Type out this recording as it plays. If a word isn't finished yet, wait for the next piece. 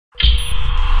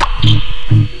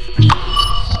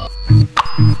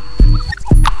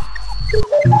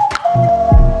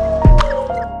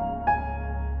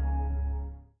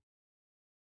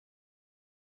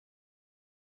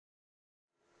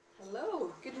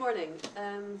morning.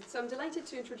 So I'm delighted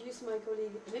to introduce my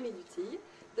colleague Rémy Duthille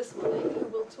this morning, who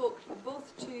will talk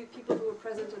both to people who are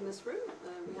present in this room,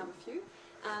 we have a few,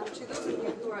 and to those of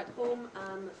you who are at home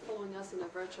and following us in a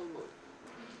virtual mode.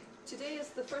 Today is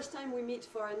the first time we meet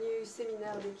for our new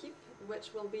Séminaire d'équipe,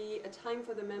 which will be a time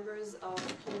for the members of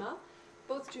Climat,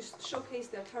 both to showcase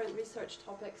their current research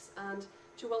topics and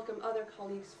to welcome other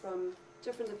colleagues from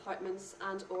different departments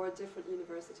and or different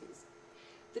universities.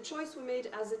 The choice we made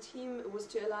as a team was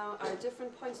to allow our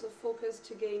different points of focus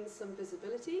to gain some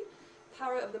visibility,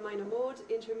 power of the minor mode,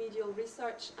 intermedial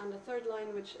research, and a third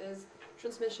line, which is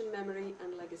transmission, memory,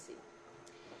 and legacy.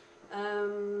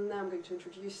 Now I'm going to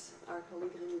introduce our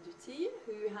colleague Rémy Duthille,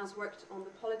 who has worked on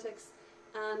the politics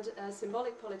and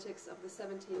symbolic politics of the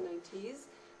 1790s,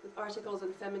 with articles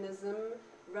on feminism,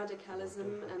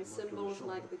 radicalism, and symbols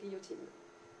like the guillotine.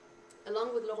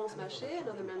 Along with Laurence Machet,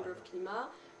 another member of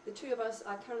Climat, the two of us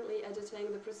are currently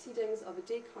editing the proceedings of a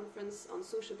day conference on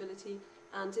sociability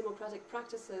and democratic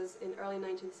practices in early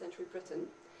 19th century Britain,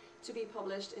 to be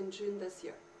published in June this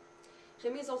year.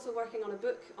 Rémy is also working on a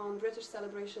book on British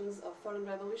celebrations of foreign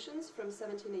revolutions from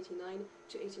 1789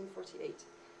 to 1848.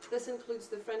 This includes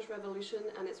the French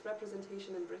Revolution and its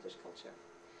representation in British culture.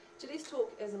 Today's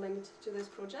talk is linked to this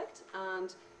project,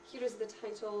 and here is the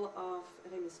title of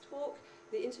Rémy's talk: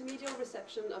 The Intermedial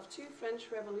Reception of Two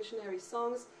French Revolutionary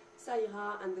Songs, Ça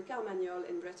ira and the Carmagnole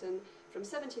in Britain, from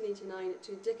 1789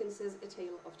 to Dickens's A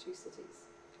Tale of Two Cities.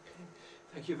 Okay.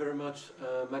 Thank you very much,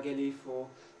 Magali, for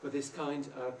this kind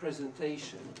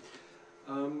presentation.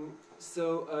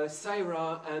 Ça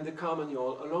ira and the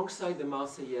Carmagnole, alongside the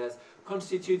Marseillaise,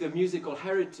 constitute the musical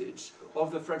heritage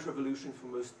of the French Revolution for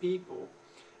most people.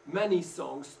 Many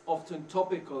songs, often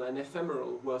topical and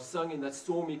ephemeral, were sung in that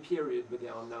stormy period, but they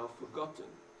are now forgotten.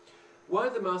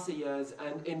 While the Marseillaise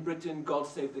and in Britain God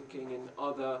Save the King and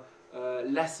other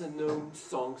lesser-known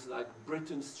songs like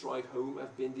Britain Strike Home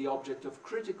have been the object of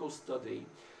critical study,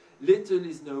 little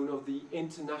is known of the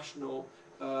international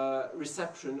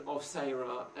reception of Ça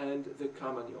ira and the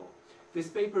Carmagnole. This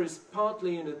paper is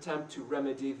partly an attempt to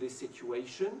remedy this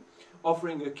situation,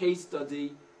 offering a case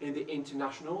study in the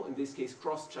international, in this case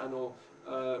cross-channel,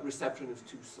 reception of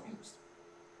two songs.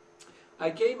 I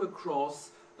came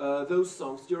across those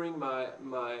songs during my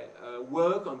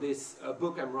work on this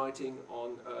book I'm writing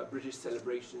on British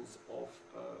celebrations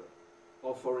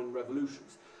of foreign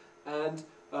revolutions. And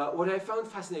what I found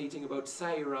fascinating about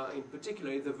Ça ira in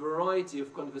particular is the variety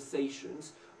of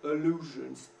conversations,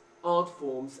 allusions, art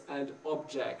forms and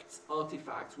objects,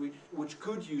 artifacts, which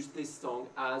could use this song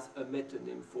as a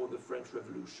metonym for the French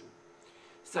Revolution.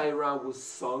 Ça ira was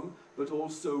sung, but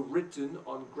also written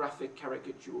on graphic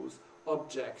caricatures,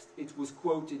 objects. It was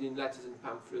quoted in letters and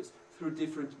pamphlets through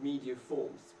different media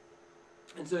forms.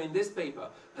 And so in this paper,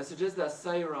 I suggest that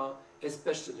Ça ira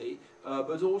especially,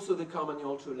 but also the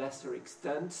Carmagnole to a lesser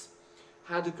extent,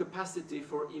 had a capacity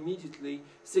for immediately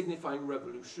signifying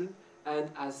revolution, and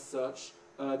as such,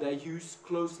 their use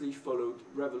closely followed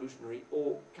revolutionary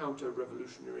or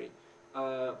counter-revolutionary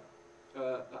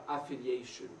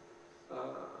affiliation.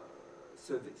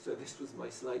 So this was my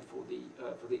slide for the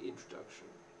introduction.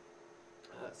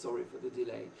 Sorry for the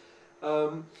delay.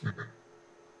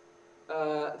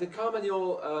 The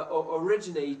Carmagnole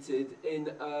originated in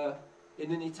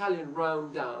an Italian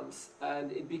round dance,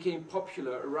 and it became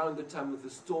popular around the time of the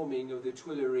storming of the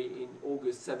Tuileries in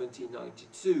August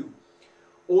 1792.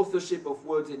 Authorship of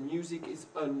words and music is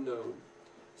unknown.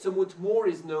 Somewhat more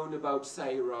is known about Ça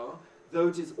ira, though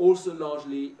it is also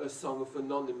largely a song of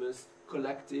anonymous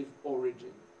collective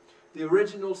origin. The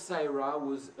original Ça ira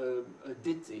was a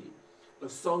ditty, a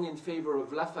song in favor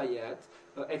of Lafayette,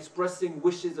 expressing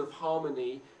wishes of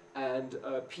harmony and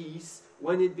peace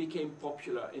when it became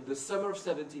popular in the summer of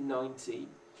 1790,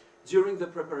 during the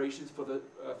preparations for the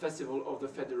Festival of the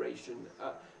Federation,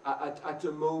 at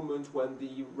a moment when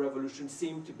the revolution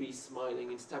seemed to be smiling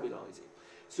and stabilizing.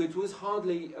 So it was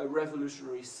hardly a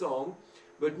revolutionary song,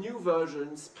 but new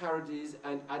versions, parodies,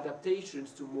 and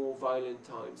adaptations to more violent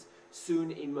times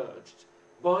soon emerged.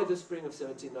 By the spring of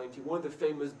 1791, the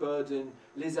famous burden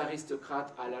Les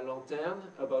aristocrates à la lanterne,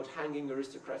 about hanging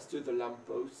aristocrats to the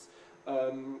lampposts,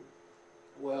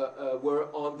 were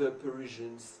on the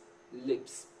Parisians'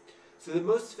 lips. So the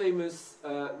most famous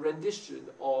rendition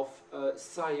of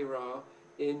Ça ira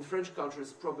in French culture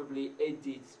is probably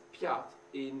Edith Piaf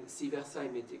in Si Versailles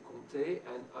m'était compté,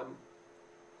 and I'm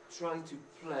trying to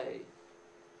play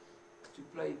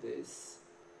this.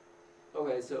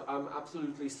 Okay, so I'm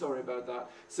absolutely sorry about that.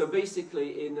 So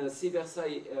basically, in Si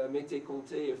Versailles m'était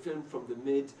compté, a film from the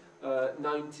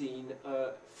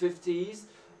mid-1950s,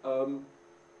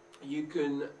 you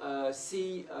can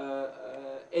see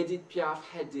Edith Piaf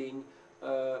heading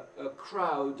a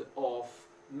crowd of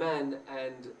men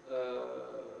and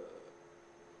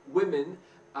women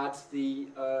at the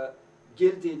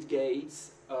gilded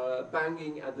gates,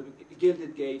 banging at the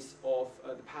gilded gates of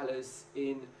the palace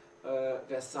in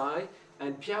Versailles,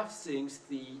 and Piaf sings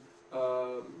the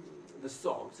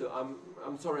song. So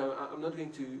I'm sorry, I'm not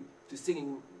going to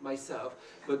sing myself,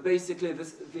 but basically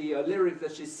the lyrics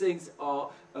that she sings are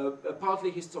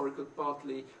partly historical,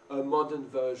 partly a modern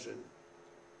version,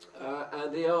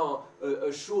 and they are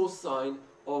a sure sign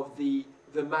of the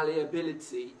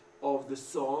malleability of the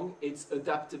song, its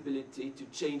adaptability to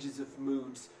changes of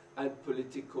moods and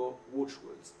political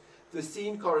watchwords. The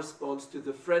scene corresponds to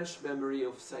the French memory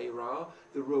of Sayra.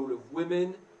 The role of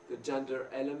women, the gender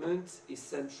element, is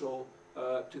central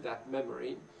to that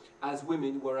memory, as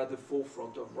women were at the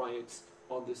forefront of riots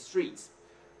on the streets.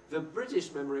 The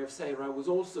British memory of Sayra was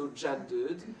also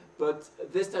gendered, but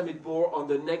this time it bore on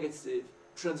the negative,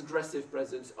 transgressive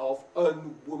presence of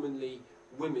unwomanly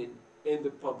women in the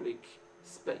public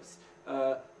space.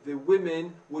 The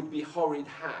women would be horrid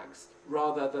hags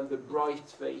rather than the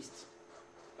bright-faced,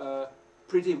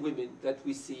 pretty women that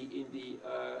we see in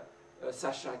the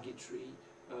Sacha Guitry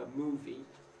movie.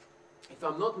 If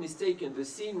I'm not mistaken, the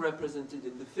scene represented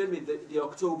in the film is the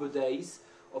October days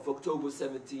of October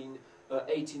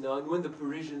 1789, when the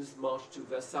Parisians marched to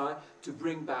Versailles to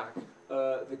bring back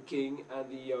the king and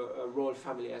the royal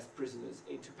family as prisoners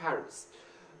into Paris.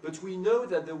 But we know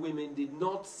that the women did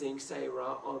not sing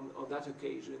Sayra on that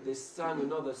occasion. They sang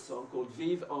another song called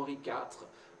Vive Henri IV,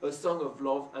 a song of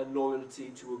love and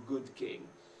loyalty to a good king.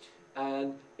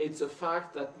 And it's a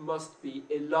fact that must be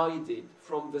elided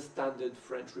from the standard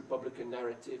French Republican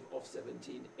narrative of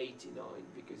 1789,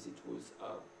 because it was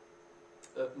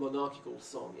a monarchical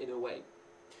song in a way.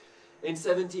 In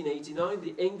 1789,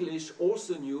 the English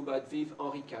also knew about Vive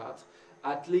Henri IV.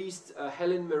 At least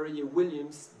Helen Maria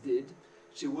Williams did.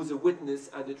 She was a witness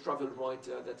and a travel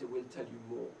writer that I will tell you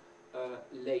more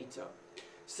later.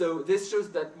 So this shows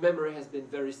that memory has been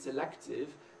very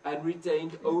selective and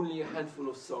retained only a handful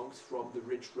of songs from the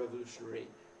rich revolutionary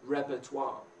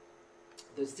repertoire.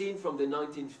 The scene from the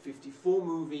 1954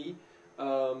 movie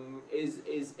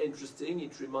is interesting.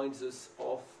 It reminds us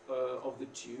of the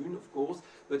tune, of course,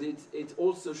 but it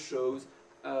also shows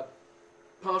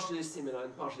partially similar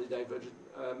and partially divergent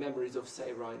memories of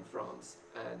Sayra in France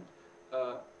and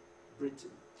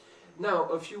Britain. Now,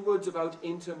 a few words about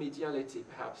intermediality,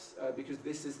 perhaps, because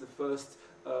this is the first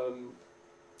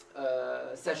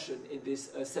session in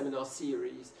this seminar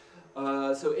series.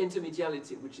 So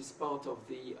intermediality, which is part of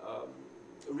the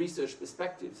research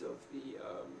perspectives of the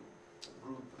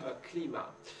group Klima.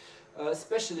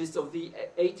 Specialists of the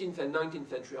 18th and 19th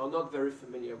century are not very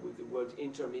familiar with the word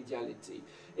intermediality.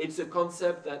 It's a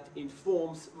concept that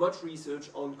informs much research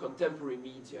on contemporary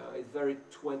media. It's very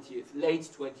late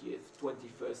 20th,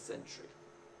 21st century.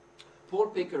 Paul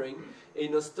Pickering,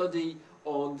 in a study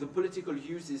on the political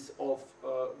uses of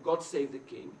God Save the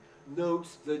King,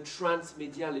 notes the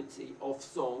transmediality of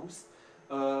songs,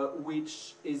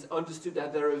 which is understood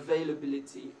as their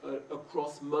availability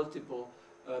across multiple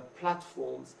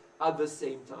platforms at the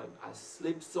same time, as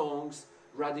slip songs,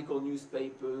 radical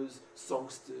newspapers,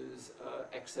 songsters,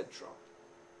 etc.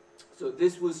 So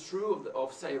this was true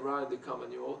of Sayra and the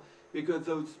Carmagnole, because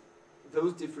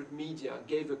those different media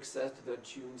gave access to their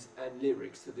tunes and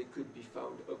lyrics, so they could be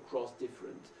found across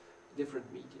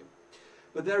different media.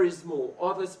 But there is more.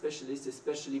 Other specialists,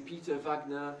 especially Peter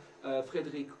Wagner,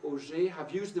 Frédéric Auger,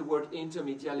 have used the word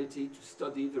intermediality to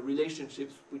study the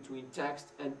relationships between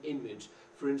text and image.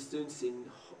 For instance, in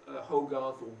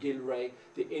Hogarth or Gilray,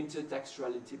 the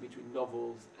intertextuality between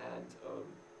novels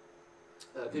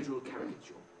and visual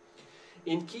caricature.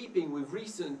 In keeping with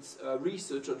recent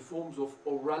research on forms of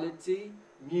orality,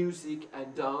 music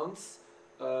and dance,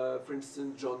 for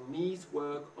instance, John Mee's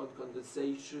work on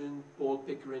condensation, Paul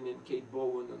Pickering and Kate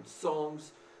Bowen on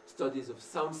songs, studies of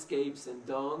soundscapes and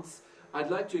dance,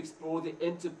 I'd like to explore the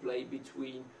interplay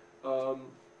between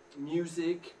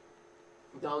music,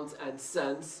 dance and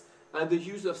sense, and the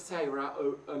use of Sayra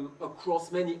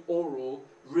across many oral,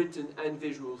 written and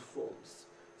visual forms.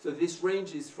 So this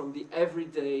ranges from the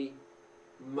everyday,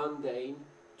 mundane,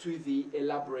 to the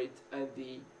elaborate and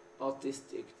the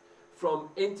artistic, from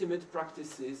intimate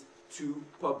practices to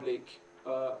public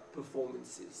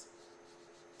performances.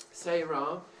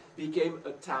 Sayra became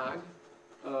a tag,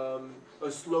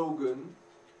 a slogan.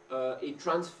 It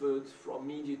transferred from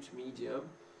media to media.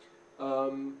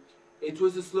 It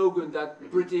was a slogan that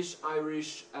British,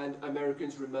 Irish and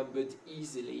Americans remembered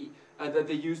easily, and that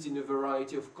they used in a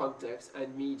variety of contexts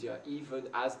and media, even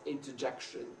as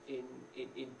interjection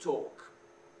in talk.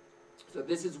 So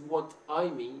this is what I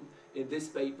mean in this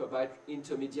paper by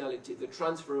intermediality, the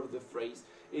transfer of the phrase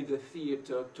in the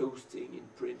theatre, toasting, in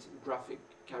print, in graphic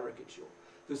caricature,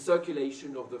 the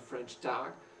circulation of the French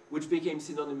tag, which became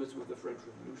synonymous with the French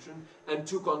Revolution and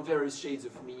took on various shades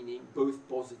of meaning, both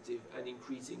positive and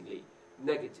increasingly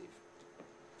negative.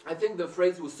 I think the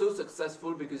phrase was so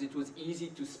successful because it was easy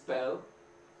to spell.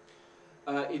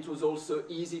 It was also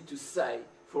easy to say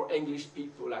for English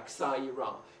people, like ça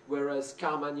ira, whereas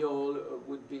Carmagnole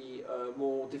would be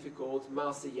more difficult.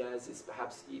 Marseillaise is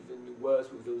perhaps even worse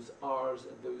with those R's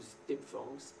and those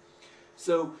diphthongs.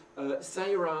 So ça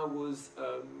ira was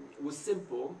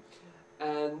simple,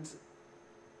 and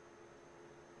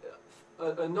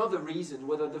another reason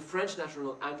whether the French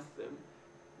national anthem,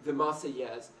 the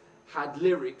Marseillaise, had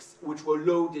lyrics which were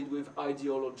loaded with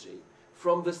ideology.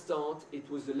 From the start, it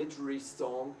was a literary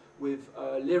song with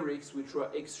lyrics which were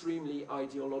extremely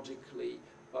ideologically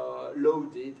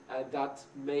loaded, and that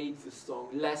made the song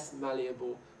less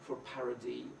malleable for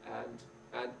parody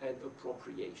and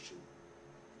appropriation.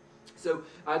 So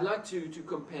I'd like to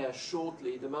compare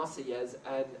shortly the Marseillaise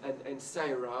and ça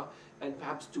ira, and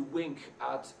perhaps to wink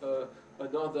at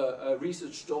another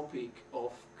research topic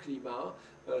of Climat,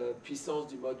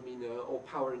 puissance du mode mineur, or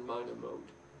power in minor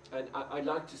mode. And I'd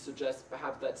like to suggest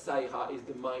perhaps that ça ira is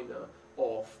the minor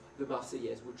of the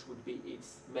Marseillaise, which would be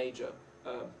its major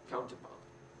counterpart.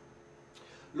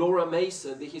 Laura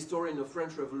Mason, the historian of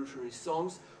French revolutionary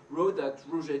songs, wrote that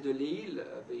Roger de Lille,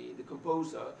 the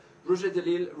composer, Roger de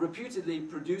Lille reputedly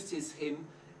produced his hymn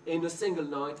in a single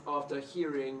night after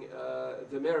hearing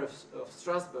the mayor of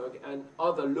Strasbourg and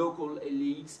other local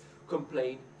elites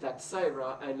complain that ça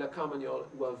ira and La Carmagnole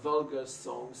were vulgar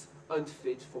songs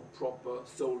unfit for proper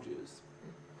soldiers.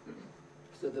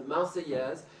 So the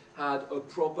Marseillaise had a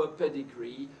proper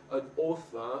pedigree, an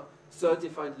author,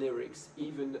 certified lyrics,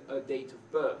 even a date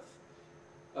of birth.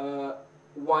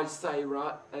 While ça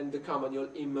ira and the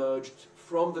Carmagnole emerged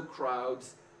from the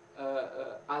crowds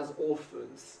as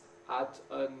orphans at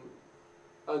an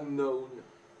unknown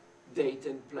date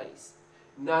and place.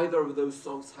 Neither of those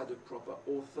songs had a proper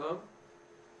author,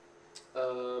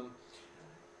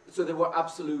 so they were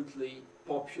absolutely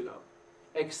popular,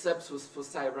 except for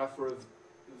ça ira for a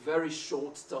very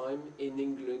short time in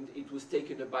England. It was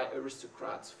taken up by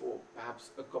aristocrats for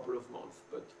perhaps a couple of months,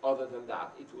 but other than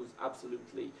that, it was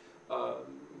absolutely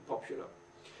popular.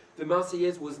 The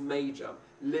Marseillaise was major,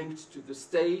 linked to the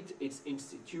state, its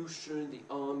institution, the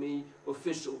army,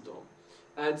 officialdom.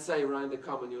 And ça ira and the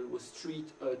Carmagnole was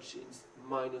street urchins,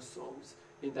 minor songs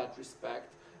in that respect,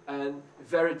 and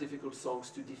very difficult songs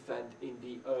to defend in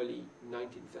the early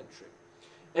 19th century.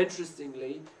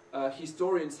 Interestingly,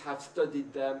 historians have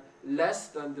studied them less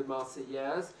than the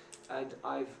Marseillaise, and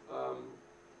I've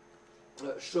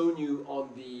shown you on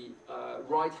the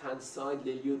right-hand side,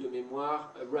 Les Lieux de Mémoire,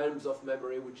 Realms of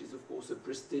Memory, which is of course a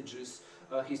prestigious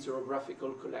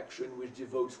historiographical collection which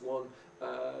devotes one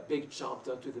big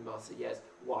chapter to the Marseillaise,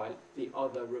 while the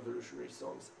other revolutionary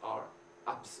songs are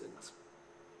absent.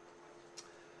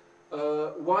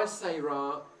 While ça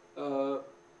ira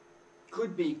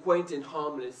could be quaint and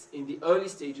harmless in the early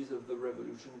stages of the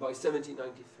revolution, by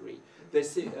 1793,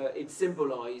 it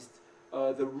symbolized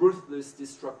the ruthless,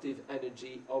 destructive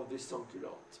energy of the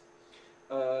sans-culottes.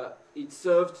 It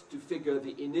served to figure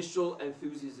the initial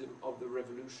enthusiasm of the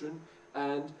revolution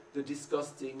and the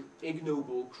disgusting,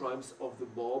 ignoble crimes of the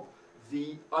mob,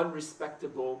 the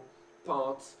unrespectable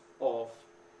parts of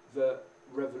the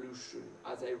revolution.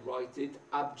 As I write it,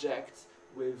 abject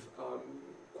with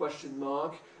question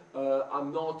mark.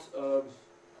 I'm not a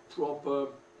proper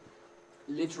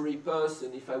literary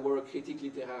person. If I were a critique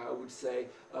littéraire, I would say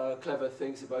clever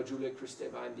things about Julia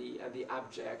Kristeva and the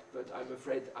abject, but I'm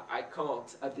afraid I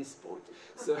can't at this point.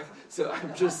 So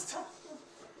I'm just...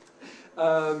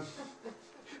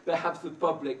 perhaps the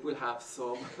public will have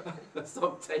some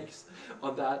takes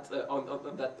on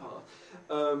that part.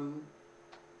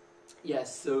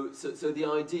 Yes, so the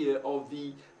idea of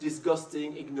the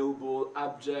disgusting, ignoble,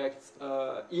 abject,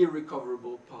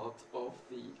 irrecoverable part of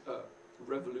the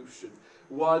revolution,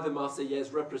 while the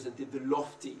Marseillaise represented the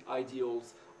lofty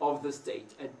ideals of the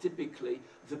state, and typically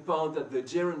the part that the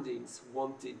Girondins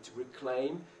wanted to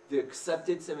reclaim. They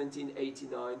accepted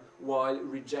 1789 while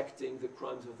rejecting the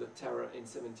crimes of the terror in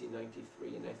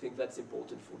 1793, and I think that's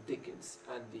important for Dickens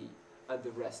and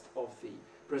the rest of the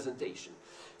presentation.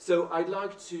 So I'd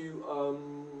like to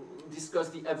discuss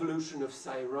the evolution of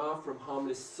ça ira from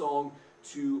harmless song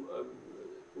to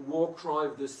war cry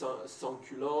of the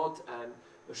sans-culotte, and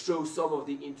show some of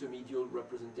the intermedial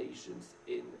representations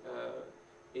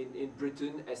in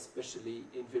Britain, especially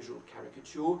in visual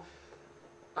caricature.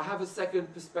 I have a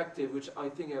second perspective, which I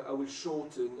think I will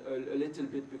shorten a little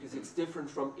bit because it's different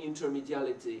from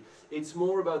intermediality. It's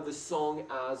more about the song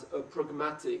as a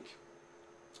pragmatic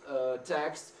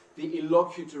text, the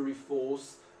illocutory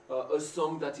force, a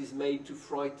song that is made to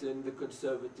frighten the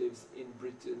conservatives in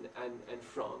Britain and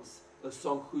France, a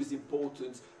song whose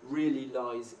importance really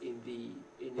lies in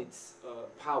its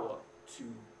power to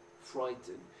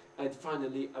frighten. And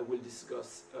finally, I will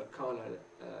discuss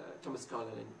Thomas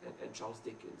Carlyle and Charles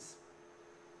Dickens.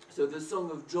 So the Song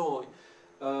of Joy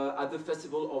at the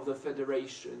Festival of the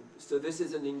Federation. So this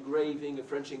is an engraving, a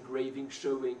French engraving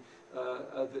showing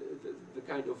the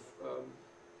kind of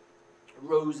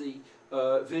rosy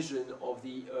vision of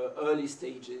the early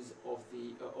stages of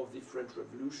the French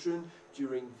Revolution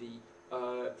during the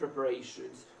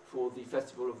preparations for the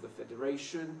Festival of the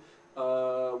Federation.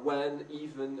 When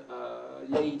even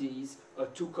ladies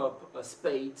took up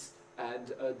spades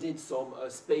and did some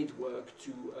spade work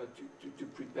to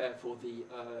prepare for the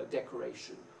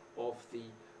decoration of the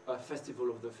Festival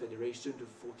of the Federation, the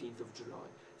 14th of July,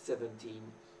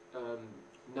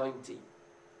 1790.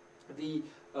 The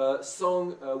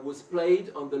song was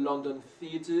played on the London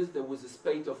theatres. There was a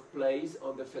spate of plays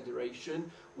on the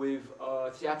Federation with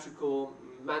theatrical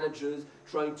managers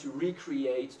trying to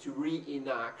recreate, to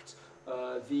reenact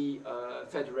the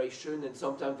Federation, and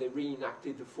sometimes they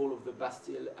reenacted the fall of the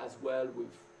Bastille as well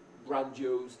with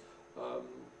grandiose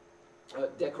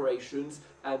decorations,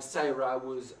 and Saira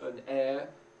was an air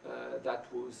that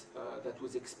was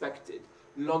expected.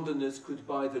 Londoners could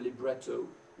buy the libretto,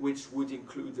 which would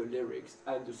include the lyrics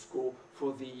and the score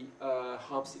for the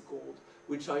harpsichord,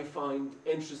 which I find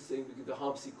interesting because the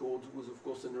harpsichord was, of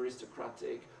course, an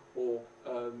aristocratic or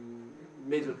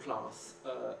middle-class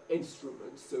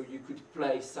instrument. So you could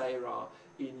play Saira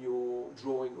in your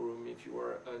drawing room if you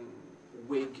were a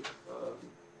Whig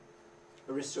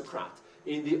aristocrat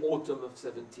in the autumn of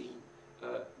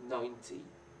 1790.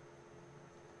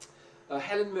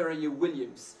 Helen Maria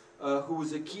Williams, who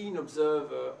was a keen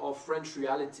observer of French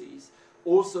realities,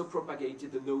 also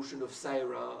propagated the notion of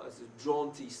Saira as a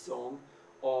jaunty song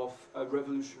of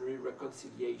revolutionary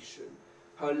reconciliation.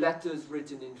 Her letters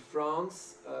written in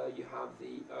France, you have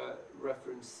the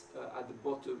reference at the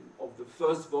bottom of the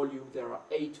first volume. There are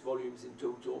 8 volumes in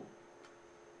total.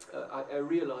 I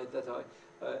realized that I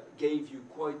gave you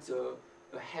quite a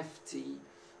hefty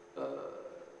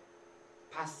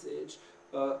passage.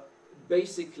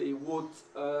 Basically, what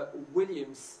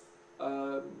Williams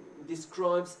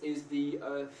describes is the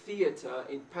theatre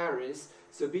in Paris.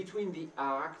 So between the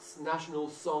acts, national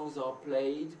songs are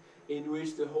played in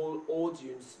which the whole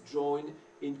audience join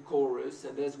in chorus,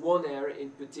 and there's one air in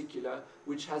particular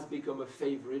which has become a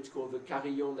favorite called the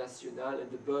Carillon National,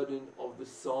 and the burden of the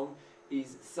song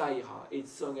is Saira.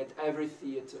 It's sung at every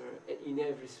theatre, in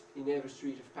every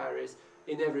street of Paris,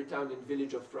 in every town and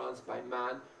village of France by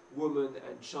man, woman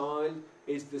and child.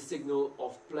 Is the signal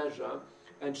of pleasure,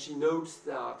 and she notes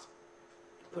that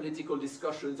political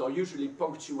discussions are usually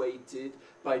punctuated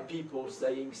by people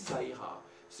saying Saira.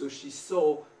 So she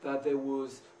saw that there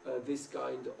was this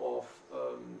kind of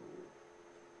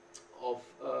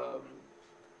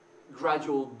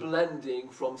gradual blending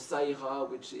from Saira,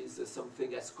 which is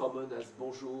something as common as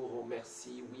bonjour or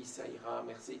merci, oui, Saira,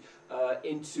 merci,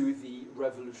 into the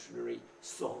revolutionary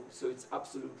song. So it's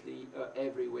absolutely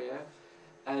everywhere.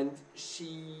 And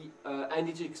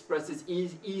it expresses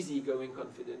easygoing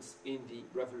confidence in the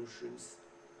revolution's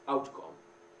outcome.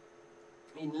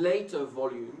 In later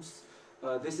volumes,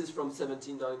 this is from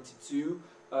 1792,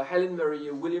 Helen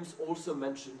Maria Williams also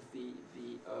mentioned the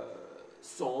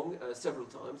song several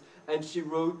times, and she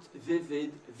wrote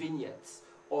vivid vignettes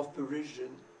of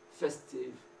Parisian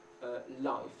festive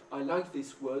life. I like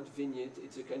this word, vignette.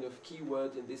 It's a kind of key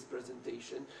word in this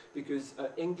presentation because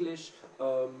English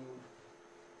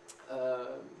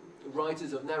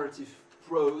writers of narrative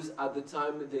prose at the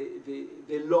time,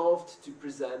 they loved to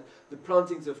present the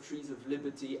plantings of trees of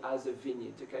liberty as a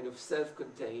vignette, a kind of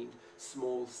self-contained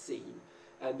small scene.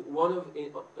 And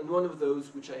one of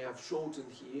those which I have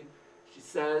shortened here, she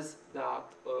says that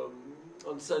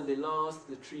on Sunday last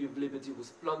the tree of liberty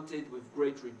was planted with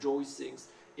great rejoicings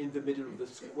in the middle of the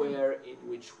square in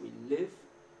which we live.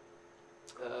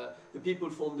 The people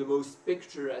formed the most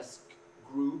picturesque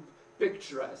group,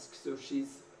 picturesque, so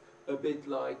she's a bit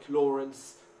like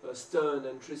Lawrence Sterne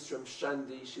and Tristram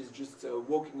Shandy. She's just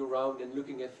walking around and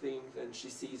looking at things, and she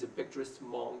sees a picturesque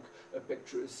monk, a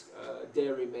picturesque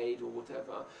dairymaid or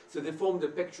whatever. So they formed a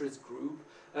picturesque group,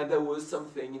 and there was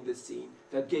something in the scene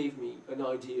that gave me an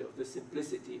idea of the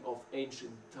simplicity of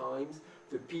ancient times.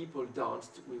 The people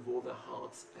danced with all their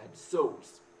hearts and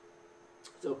souls.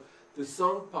 So The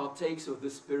song partakes of the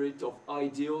spirit of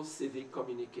ideal civic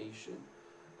communication,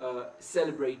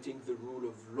 celebrating the rule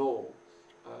of law.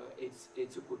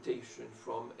 It's a quotation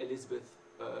from Elizabeth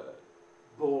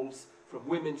Ball's From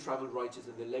Women Travel Writers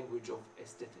and the Language of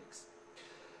Aesthetics.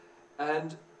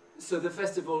 And so the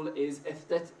festival is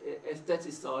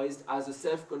aestheticized as a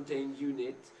self-contained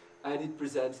unit, and it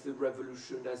presents the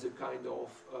revolution as a kind of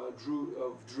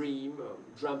dream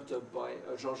dreamt up by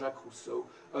Jean-Jacques Rousseau,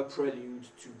 a prelude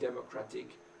to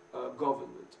democratic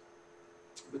government.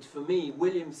 But for me,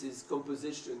 Williams's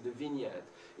composition, the vignette,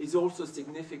 is also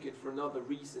significant for another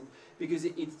reason, because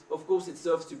of course it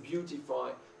serves to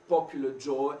beautify popular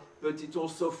joy, but it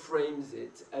also frames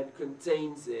it and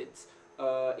contains it.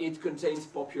 It contains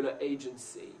popular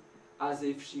agency, as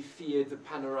if she feared the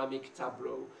panoramic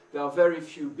tableau. There are very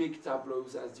few big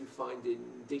tableaus, as you find in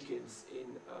Dickens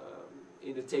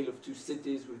in A Tale of Two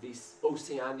Cities, with this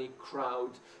oceanic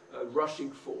crowd rushing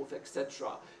forth,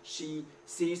 etc. She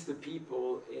sees the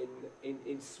people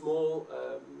in small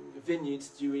vignettes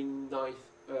doing nice,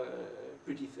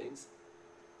 pretty things,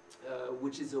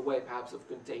 which is a way perhaps of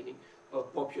containing a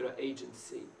popular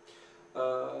agency.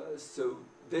 So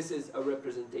this is a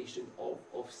representation of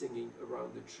singing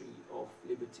around the tree of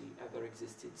liberty, and there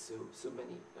existed so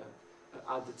many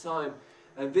at the time.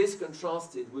 And this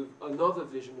contrasted with another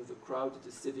vision of the crowd at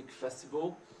a civic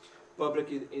festival,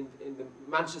 published in the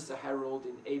Manchester Herald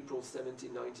in April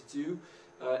 1792.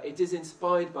 It is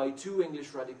inspired by two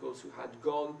English radicals who had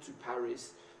gone to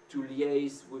Paris to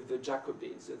liaise with the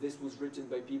Jacobins. So this was written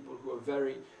by people who are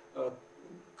very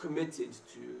committed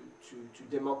to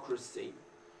democracy,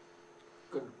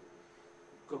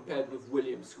 compared with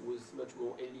Williams, who was much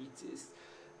more elitist.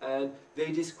 And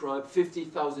they describe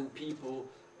 50,000 people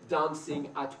dancing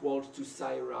at Walt to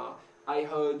Saira. I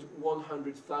heard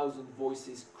 100,000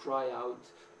 voices cry out,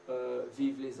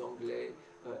 Vive les Anglais,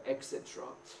 etc.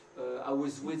 I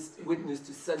was witness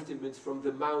to sentiments from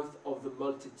the mouth of the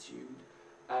multitude,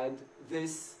 and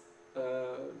this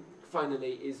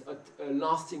finally is a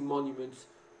lasting monument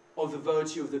of the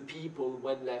virtue of the people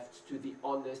when left to the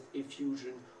honest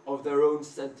effusion of their own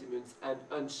sentiments and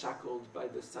unshackled by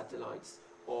the satellites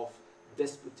of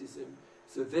despotism.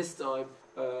 So this time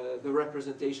the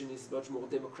representation is much more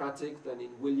democratic than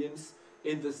in Williams,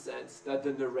 in the sense that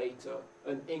the narrator,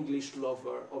 an English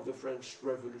lover of the French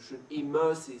Revolution,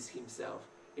 immerses himself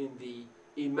in the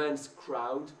immense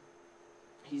crowd.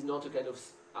 He's not a kind of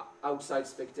outside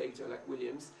spectator like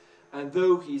Williams, and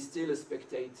though he's still a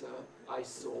spectator, I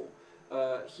saw,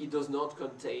 he does not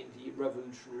contain the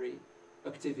revolutionary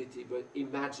activity, but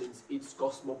imagines its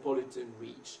cosmopolitan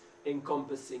reach,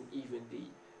 encompassing even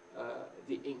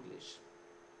the English.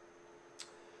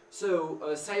 So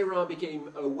Saira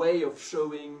became a way of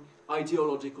showing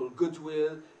ideological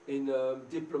goodwill in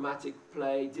diplomatic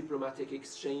play, diplomatic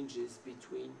exchanges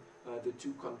between the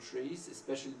two countries,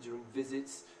 especially during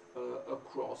visits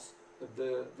across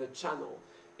the Channel.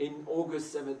 In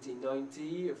August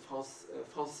 1790,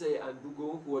 Francais and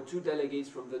Bougon, who were two delegates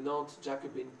from the Nantes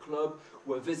Jacobin Club,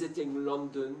 were visiting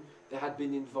London. They had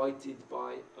been invited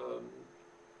by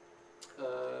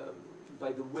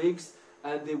the Whigs,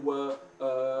 and they were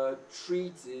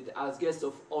treated as guests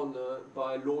of honor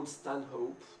by Lord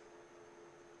Stanhope,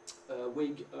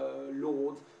 Whig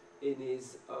lord, in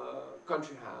his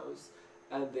country house,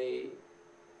 and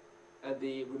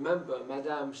they remember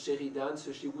Madame Sheridan.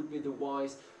 So she would be the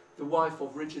wife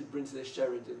of Richard Brinsley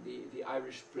Sheridan, the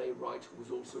Irish playwright who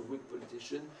was also a Whig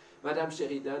politician. Madame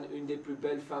Sheridan, une des plus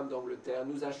belles femmes d'Angleterre,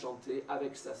 nous a chanté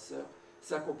avec sa sœur,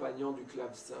 s'accompagnant du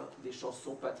clavecin, des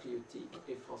chansons patriotiques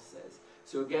et françaises.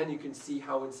 So again, you can see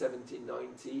how in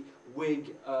 1790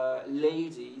 Whig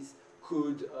ladies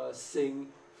could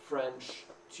sing French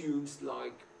tunes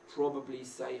like probably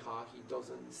Saira. He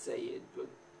doesn't say it, but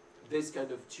this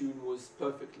kind of tune was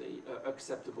perfectly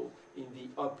acceptable in the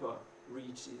upper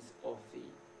reaches of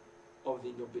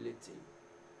the nobility,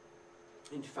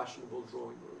 in fashionable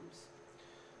drawing rooms.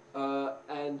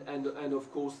 And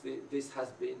of course this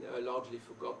has been largely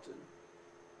forgotten.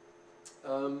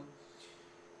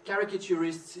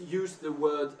 Caricaturists use the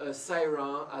word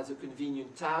Saira as a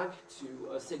convenient tag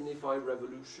to signify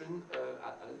revolution.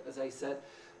 As I said,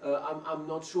 I'm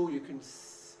not sure you can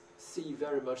see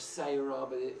very much Saira,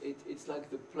 but it's like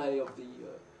the play of the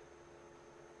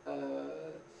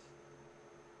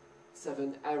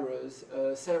Seven Errors.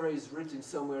 Saira is written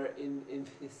somewhere in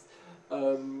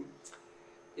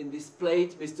this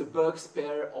plate, Mr. Burke's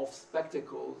pair of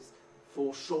spectacles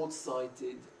for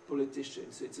short-sighted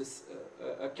politicians. So it's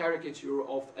a caricature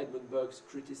of Edmund Burke's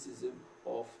criticism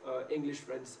of English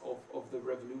friends of the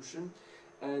Revolution.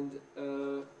 And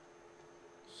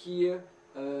here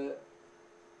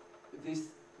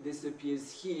this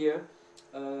appears here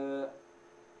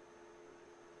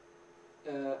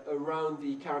around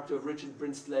the character of Richard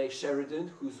Brinsley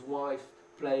Sheridan, whose wife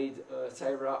played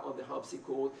Sarah on the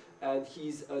harpsichord, and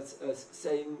he's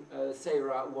saying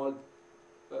Sarah while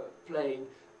playing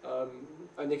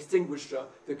an extinguisher,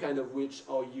 the kind of which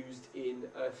are used in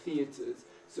theatres.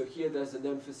 So here there's an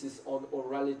emphasis on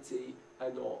orality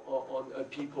and on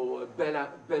people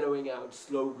bellowing out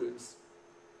slogans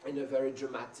in a very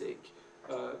dramatic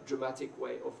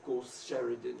way. Of course,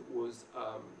 Sheridan was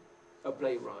a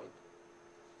playwright.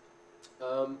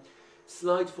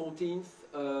 Slide 14th,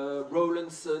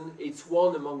 Rowlandson. It's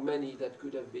one among many that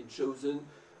could have been chosen.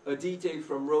 A detail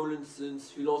from Rowlandson's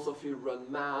Philosophy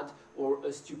Run Mad, or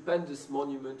A Stupendous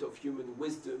Monument of Human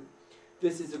Wisdom.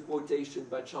 This is a quotation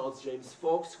by Charles James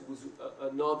Fox, who was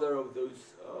another of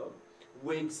those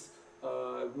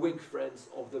Whig friends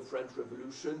of the French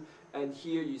Revolution. And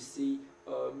here you see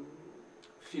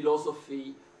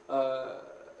philosophy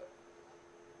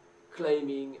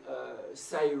claiming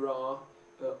Sarah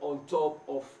on top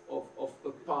of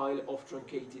a pile of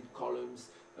truncated columns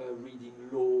reading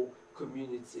law,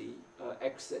 community,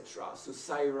 etc. So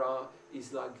Sarah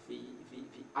is like the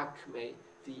acme,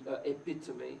 the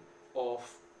epitome of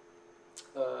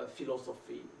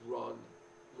philosophy run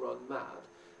mad.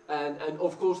 And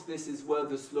of course this is where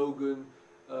the slogan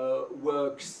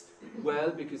works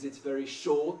well, because it's very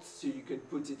short, so you can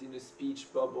put it in a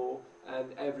speech bubble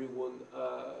and everyone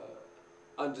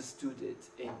understood it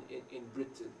in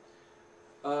Britain.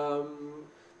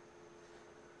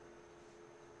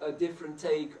 A different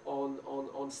take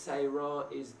on Sarah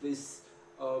is this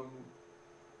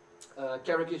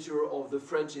caricature of the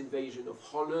French invasion of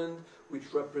Holland,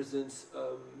 which represents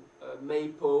a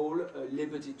maypole, a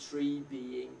liberty tree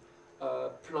being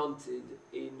planted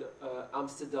in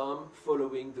Amsterdam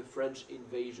following the French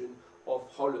invasion of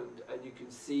Holland. And you can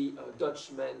see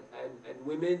Dutch men and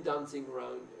women dancing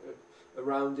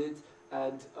around it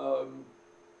and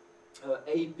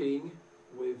aping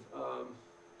with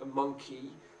a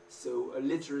monkey, so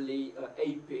literally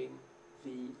aping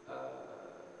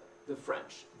the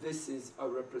French. This is a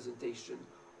representation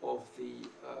of the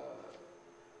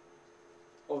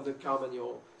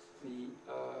Carmagnole,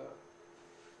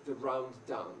 the round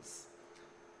dance.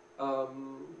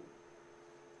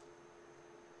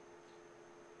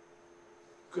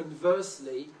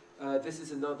 Conversely, this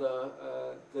is another,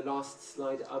 the last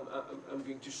slide I'm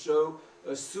going to show,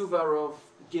 Suvarov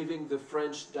giving the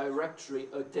French directory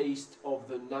a taste of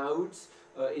the Nauds.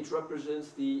 It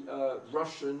represents the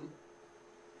Russians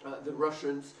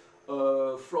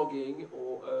flogging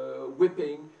or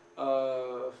whipping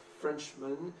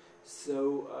Frenchmen.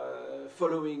 So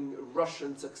following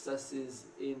Russian successes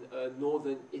in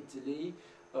northern Italy,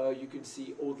 you can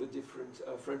see all the different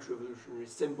French revolutionary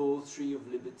symbols, Tree of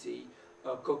Liberty,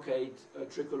 cockade,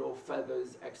 tricolor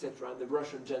feathers, etc. And the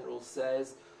Russian general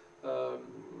says,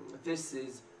 this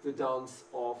is the dance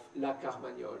of La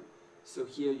Carmagnole. So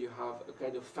here you have a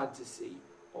kind of fantasy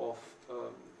of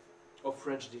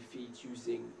French defeat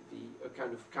using a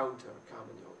kind of counter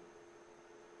Carmagnole.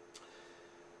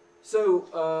 So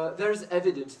there's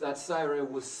evidence that Sarah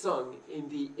was sung in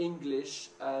the English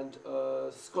and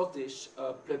Scottish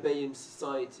plebeian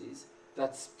societies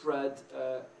that spread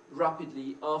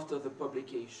rapidly after the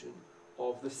publication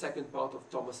of the second part of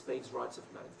Thomas Paine's Rights of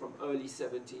Man from early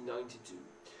 1792.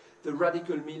 The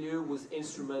radical milieu was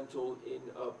instrumental in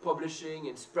publishing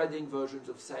and spreading versions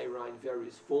of Sarah in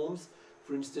various forms.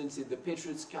 For instance, in the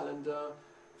Patriots calendar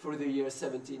for the year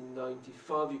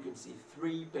 1795, you can see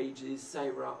 3 pages,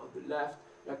 Sarah on the left,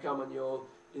 La Carmagnole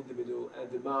in the middle,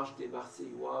 and the Marche des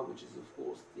Marseillois, which is of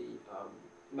course the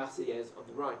Marseillaise on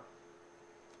the right.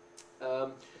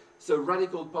 So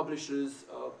radical publishers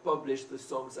published the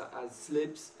songs as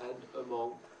slips and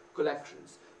among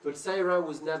collections. But Sarah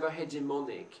was never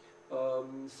hegemonic.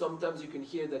 Sometimes you can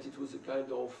hear that it was a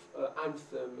kind of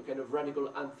anthem, a kind of radical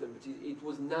anthem, but it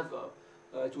was never.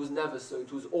 It was never so.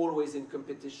 It was always in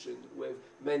competition with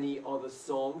many other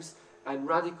songs, and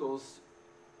radicals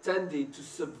tended to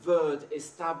subvert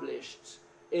established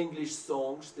English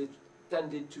songs. They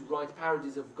tended to write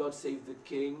parodies of God Save the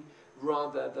King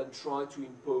rather than try to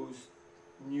impose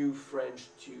new French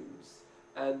tunes.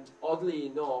 And oddly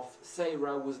enough,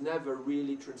 Sarah was never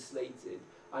really translated.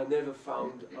 I never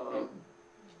found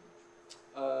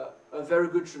a very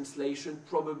good translation,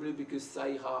 probably because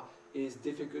Sarah is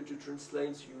difficult to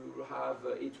translate. You have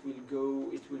it will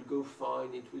go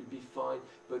fine, it will be fine,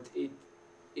 but it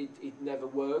never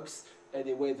works.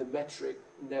 Anyway, the metric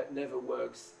never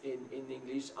works in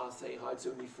English. Sarah, it's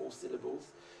only 4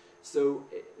 syllables. So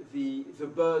the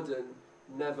burden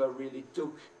never really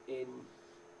took in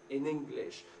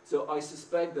English. So I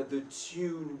suspect that the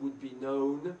tune would be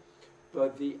known,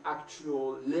 but the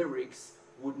actual lyrics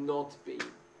would not be.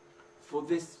 For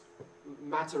this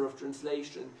matter of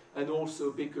translation, and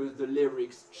also because the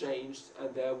lyrics changed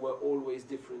and there were always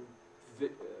different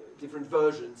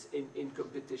versions in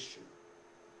competition.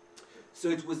 So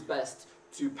it was best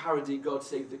to parody God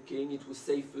Save the King. It was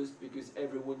safest because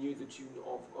everyone knew the tune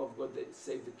of God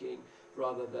Save the King,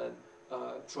 rather than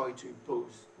try to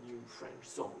impose new French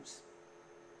songs.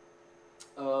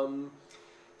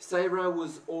 Sarah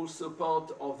was also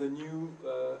part of the new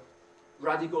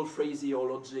radical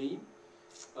phraseology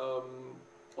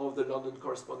of the London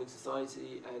Corresponding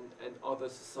Society and other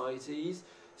societies.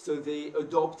 So they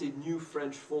adopted new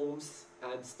French forms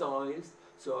and styles.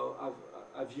 So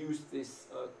I've used this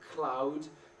cloud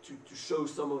to show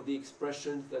some of the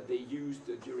expressions that they used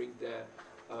during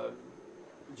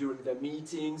their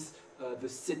meetings, the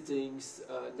sittings,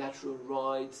 natural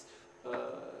rights,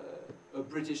 a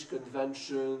British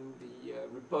convention, the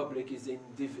Republic is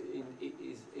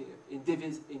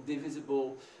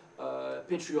indivisible,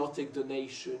 patriotic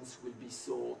donations will be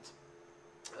sought,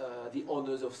 the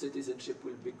honours of citizenship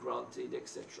will be granted,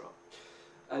 etc.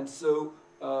 And so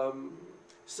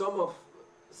some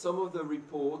of the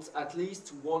reports, at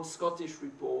least one Scottish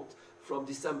report from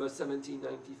December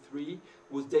 1793,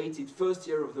 was dated first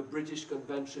year of the British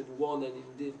Convention, one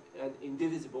and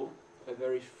indivisible, a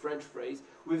very French phrase,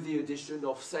 with the addition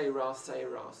of Sarah,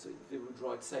 Sarah, so they would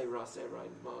write Sarah, Sarah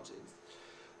in the margins.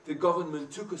 The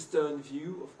government took a stern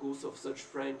view, of course, of such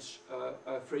French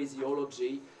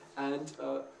phraseology, and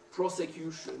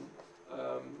prosecution.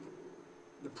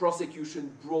 The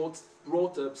prosecution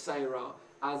brought up Sarah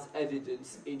as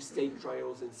evidence in state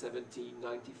trials in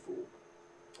 1794.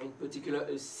 In particular,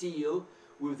 a seal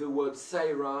with the word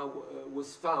Sarah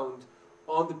was found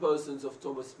on the persons of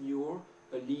Thomas Muir,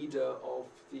 a leader of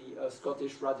the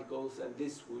Scottish radicals, and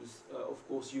this was, of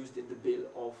course, used in the bill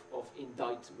of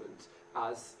indictment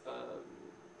as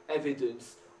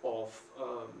evidence of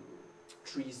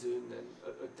treason and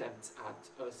attempts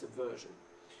at subversion.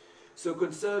 So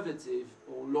conservative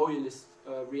or loyalist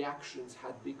reactions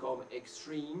had become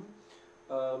extreme.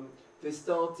 They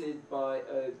started by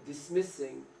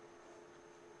dismissing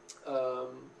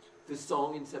the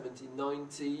song in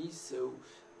 1790, so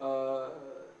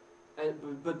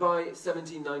but by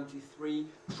 1793,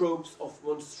 tropes of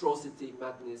monstrosity,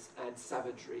 madness, and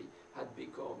savagery had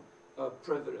become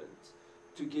prevalent.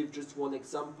 To give just one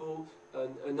example,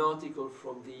 an article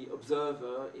from the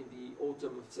Observer in the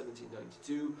autumn of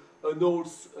 1792,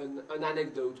 an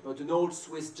anecdote about an old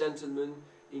Swiss gentleman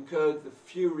incurred the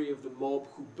fury of the mob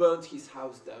who burnt his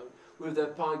house down. With their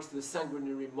pikes, the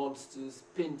sanguinary monsters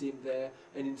pinned him there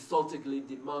and insultingly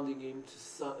demanding him to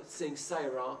sing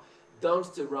Sarah,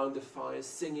 danced around the fire,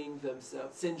 singeing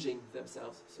themselves,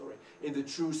 in the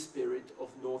true spirit of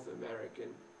North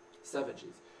American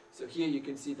savages. So here you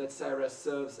can see that Sarah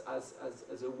serves as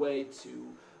a way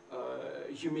to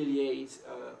humiliate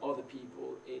other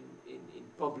people in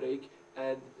public,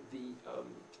 and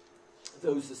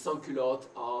those sans-culottes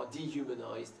are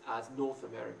dehumanized as North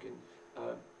American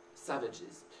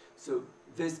savages. So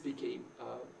this became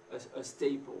a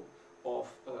staple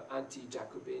of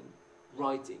anti-Jacobin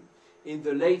writing. In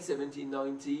the late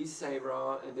 1790s,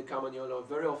 Sarah and the Carmagnole are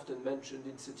very often mentioned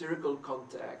in satirical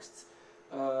contexts,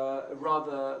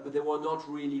 but they were not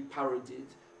really parodied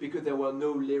because there were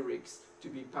no lyrics to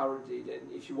be parodied.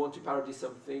 And if you want to parody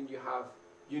something,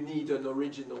 you need an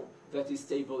original that is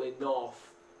stable enough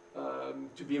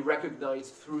to be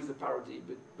recognized through the parody.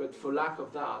 But for lack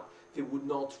of that, they would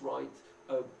not write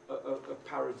a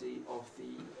parody of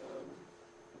the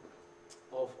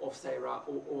of Sarah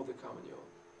or the Carmagnole.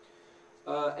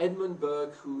 Edmund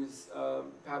Burke, who is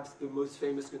perhaps the most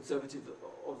famous conservative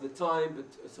of the time, but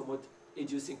a somewhat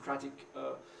idiosyncratic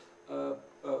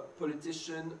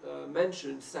politician,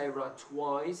 mentioned Sarah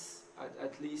twice.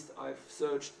 At least I've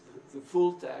searched the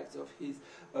full text of his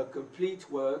complete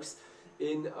works.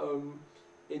 In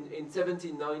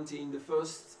 1719, the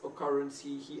first occurrence,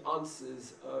 he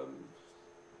answers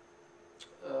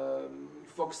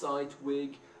Foxite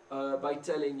Whig by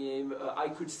telling him, I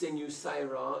could sing you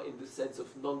Sarah, in the sense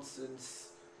of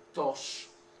nonsense, tosh.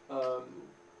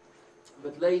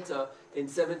 But later, in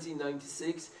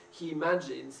 1796, he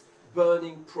imagines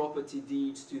burning property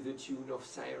deeds to the tune of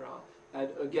Sarah. And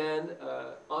again,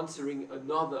 answering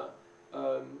another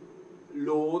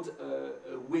lord,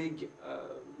 a Whig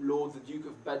lord, the Duke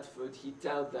of Bedford, he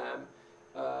tells them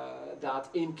that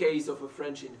in case of a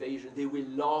French invasion, they will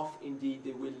laugh, indeed,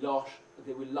 they will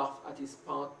laugh at his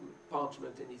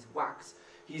parchment and his wax.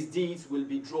 His deeds will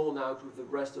be drawn out with the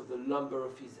rest of the lumber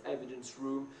of his evidence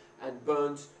room and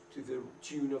burnt to the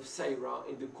tune of Sarah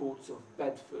in the courts of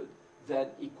Bedford, then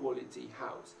Equality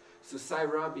House. So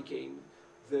Sarah becomes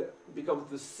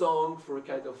the song for a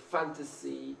kind of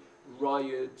fantasy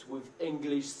riot with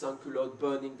English sans-culottes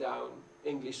burning down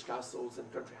English castles and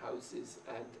country houses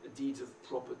and deeds of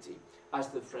property, as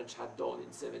the French had done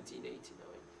in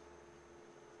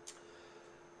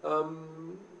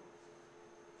 1789.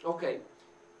 Okay,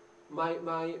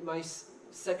 my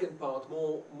second part,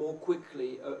 more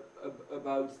quickly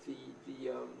about the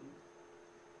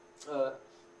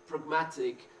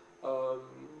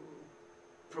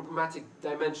pragmatic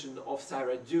dimension of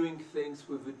Sarah, doing things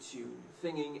with a tune,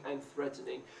 singing and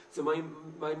threatening. So my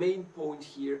main point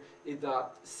here is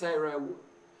that Sarah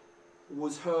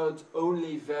was heard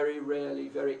only very rarely,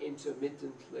 very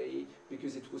intermittently,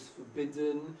 because it was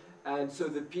forbidden, and so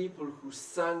the people who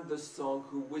sang the song,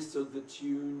 who whistled the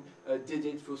tune, did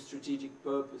it for strategic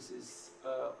purposes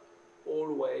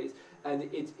always, and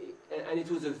it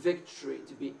was a victory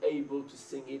to be able to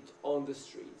sing it on the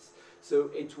streets. So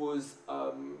it was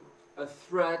a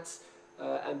threat,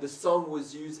 and the song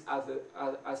was used as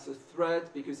a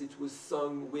threat because it was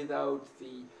sung without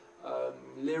the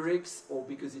lyrics, or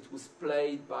because it was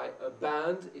played by a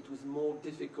band. It was more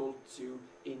difficult to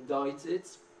indict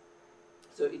it.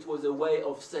 So it was a way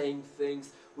of saying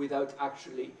things without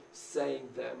actually saying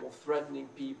them, or threatening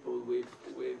people with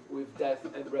death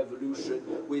and revolution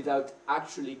without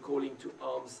actually calling to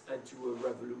arms and to a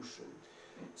revolution.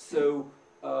 So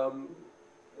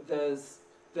there's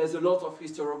a lot of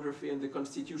historiography in the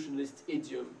constitutionalist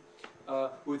idiom,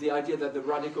 with the idea that the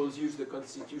radicals use the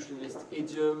constitutionalist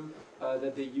idiom,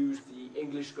 that they use the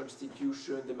English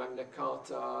constitution, the Magna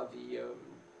Carta, the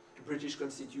British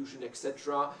constitution,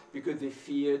 etc., because they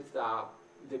feared that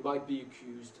they might be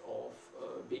accused of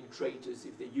being traitors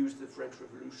if they used the French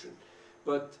Revolution.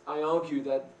 But I argue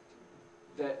that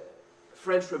the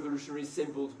French revolutionary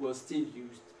symbols were still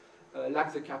used,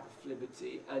 like the Cap of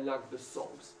Liberty and like the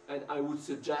songs. And I would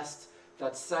suggest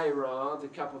that Sarah, the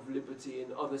Cap of Liberty,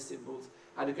 and other symbols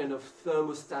had a kind of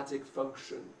thermostatic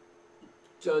function,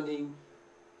 turning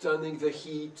the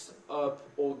heat up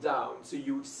or down. So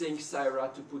you would sing Sarah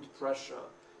to put pressure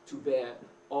to bear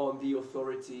on the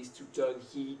authorities, to turn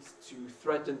heat, to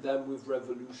threaten them with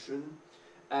revolution,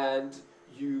 and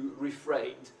you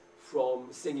refrained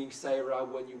from singing Sarah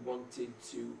when you wanted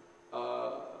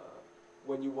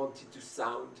to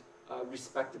sound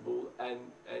respectable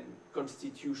and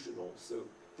constitutional. So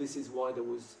this is why there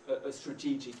was a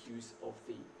strategic use of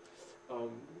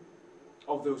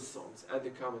those songs, and the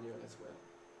Carmagnole as well.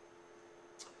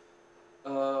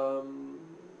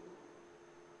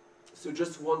 So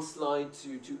just one slide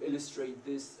to illustrate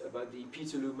this about the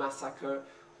Peterloo massacre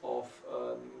of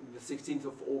the 16th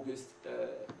of August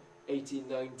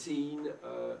 1819,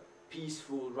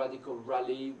 peaceful radical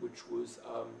rally which was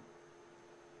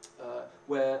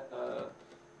where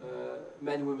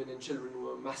men, women and children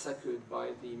were massacred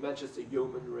by the Manchester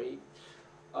Yeomanry,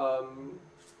 a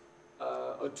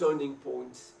turning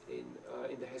point in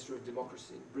the history of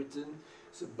democracy in Britain.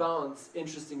 So Barnes,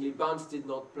 interestingly, Barnes did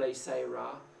not play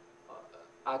Sarah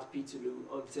at Peterloo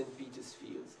on St. Peter's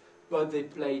Fields, but they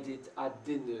played it at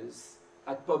dinners,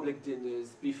 at public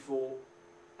dinners, before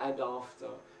and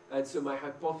after. And so my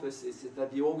hypothesis is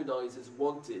that the organizers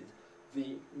wanted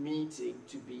the meeting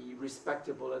to be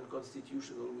respectable and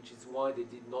constitutional, which is why they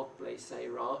did not play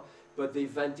Sarah, but they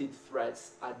vented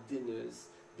threats at dinners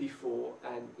before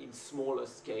and in smaller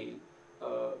scale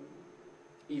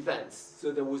events.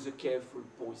 So there was a careful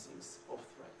poising of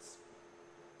threats.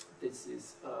 This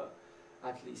is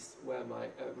at least where my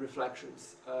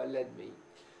reflections led me.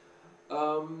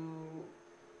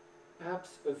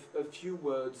 Perhaps a few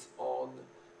words on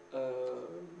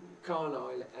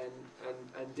Carlyle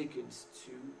and Dickens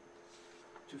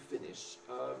to finish.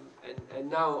 And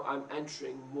now I'm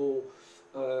entering more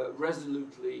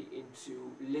resolutely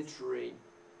into literary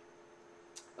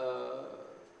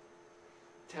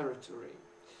territory.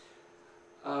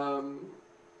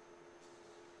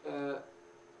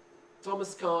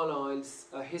 Thomas Carlyle's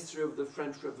History of the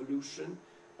French Revolution,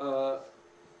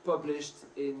 published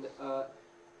in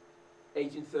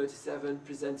 1837,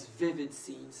 presents vivid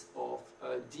scenes of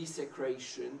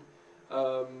desecration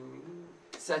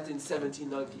set in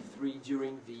 1793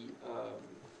 during the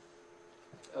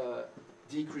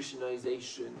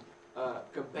de-Christianization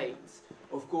campaigns.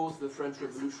 Of course, the French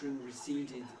Revolution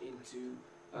receded into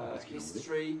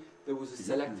history. There was a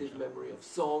selective memory of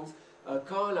songs.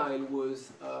 Carlyle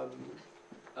was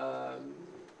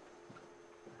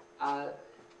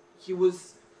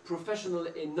professional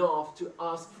enough to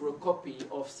ask for a copy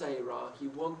of Sayra. He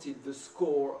wanted the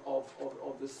score of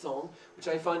the song, which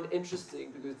I find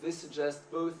interesting because this suggests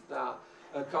both that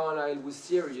Carlyle was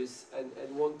serious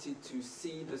and wanted to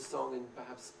see the song and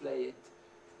perhaps play it.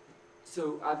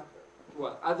 So,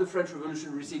 as the French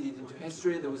Revolution receded into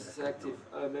history, there was a selective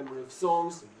memory of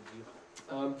songs.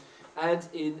 And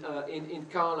in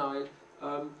Carlyle,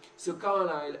 so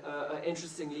Carlyle,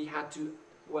 interestingly, had to,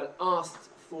 asked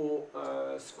for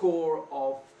a score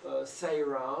of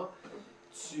Sayra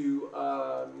to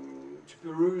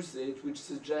peruse it, which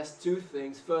suggests two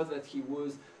things. First, that he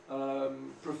was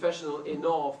professional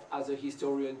enough as a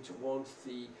historian to want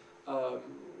the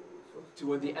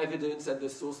evidence and the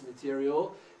source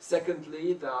material.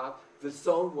 Secondly, that the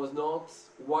song was not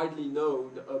widely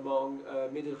known among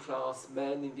middle-class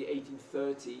men in the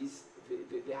 1830s.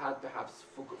 They had perhaps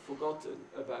forgotten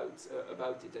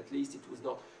about it. At least it was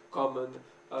not common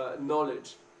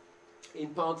knowledge. In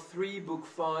part 3, book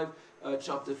 5,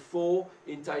 chapter 4,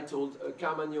 entitled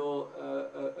Carmagnole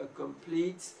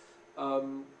Complete,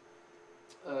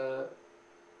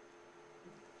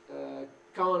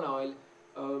 Carlyle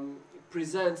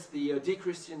presents the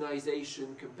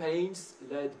dechristianization campaigns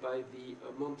led by the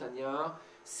Montagnards,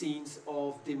 scenes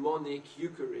of demonic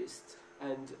Eucharist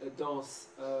and dance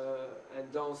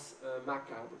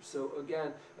macabre. So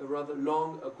again, a rather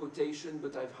long quotation,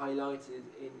 but I've highlighted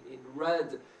in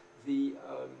red the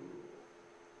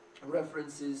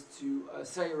references to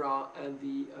Sayra and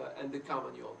the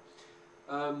Carmagnole.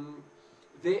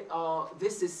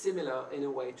 This is similar in a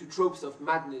way to tropes of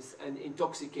madness and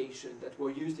intoxication that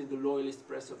were used in the loyalist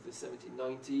press of the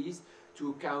 1790s to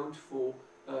account for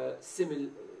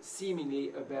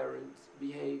seemingly aberrant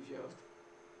behavior.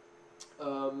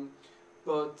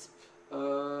 But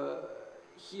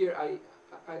here I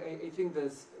think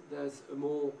there's a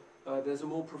more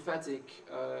prophetic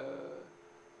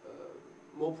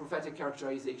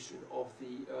characterization of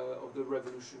the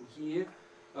revolution here.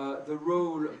 The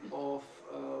role of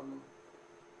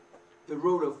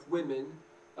women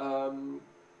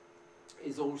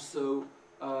is also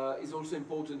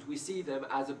important. We see them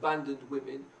as abandoned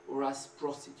women or as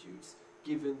prostitutes,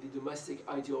 given the domestic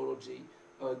ideology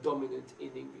dominant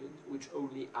in England, which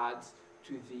only adds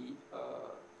to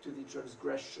the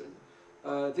transgression.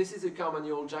 This is a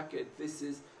Carmagnole jacket. This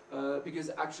is because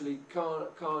actually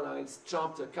Carlyle's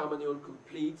chapter "Carmagnole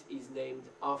Complete" is named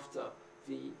after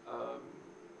the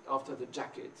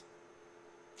jacket,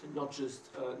 not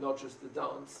just the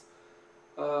dance.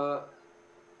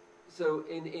 So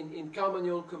in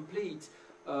Carmagnole Complete,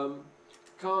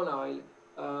 Carlyle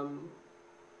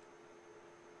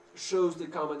shows the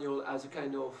Carmagnole as a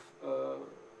kind of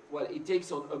it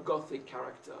takes on a Gothic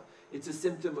character. It's a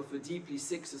symptom of a deeply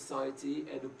sick society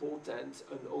and a portent,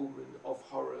 an omen of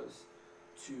horrors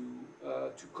to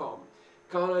come.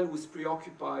 Carlyle was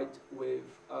preoccupied with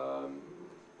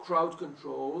crowd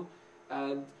control,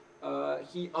 and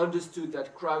he understood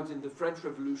that crowds in the French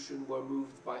Revolution were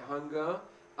moved by hunger,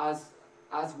 as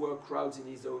were crowds in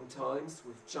his own times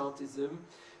with Chartism,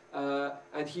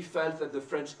 and he felt that the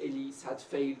French elites had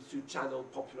failed to channel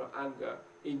popular anger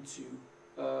into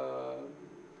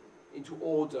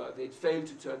order. They'd failed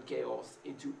to turn chaos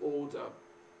into order.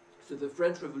 So the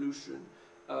French Revolution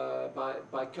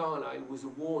by Carlyle was a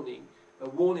warning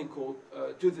call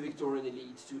to the Victorian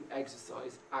elite to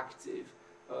exercise active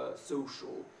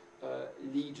social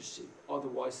leadership.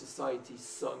 Otherwise, society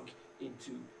sunk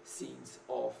into scenes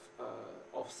of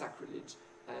sacrilege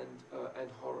and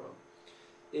horror.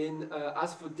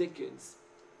 As for Dickens,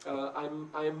 I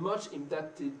am much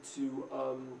indebted to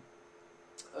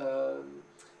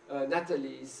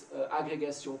Nathalie's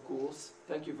agrégation course.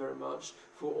 Thank you very much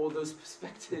for all those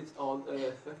perspectives on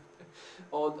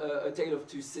A Tale of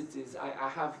Two Cities.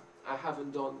 I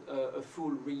haven't done a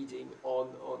full reading on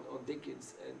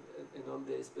Dickens and on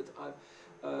this, but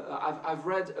I've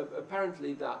read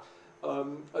apparently that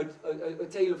A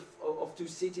Tale of Two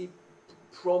Cities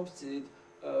prompted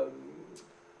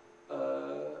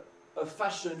a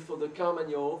fashion for the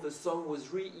Carmagnole. The song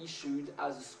was reissued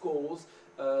as a scores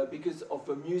because of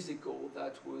a musical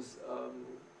that was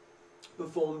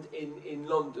performed in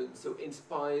London. So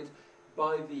inspired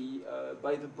by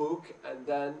the book, and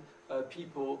then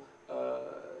people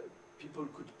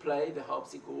could play the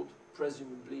harpsichord,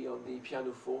 presumably on the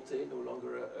pianoforte, no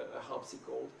longer a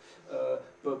harpsichord,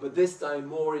 but this time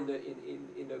more in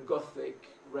a Gothic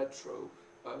retro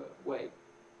way.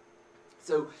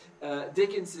 So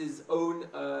Dickens's own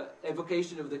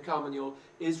evocation of the Carmagnole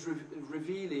is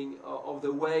revealing of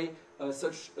the way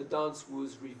such a dance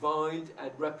was reviled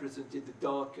and represented the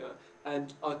darker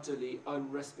and utterly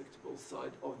unrespectable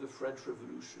side of the French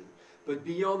Revolution. But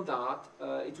beyond that,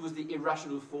 it was the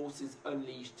irrational forces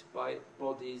unleashed by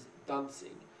bodies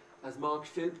dancing. As Mark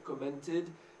Philp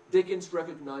commented, Dickens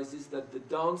recognizes that the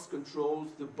dance controls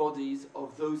the bodies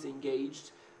of those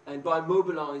engaged, and by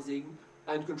mobilizing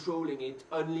and controlling it,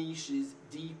 unleashes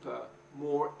deeper,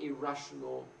 more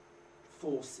irrational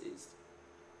forces.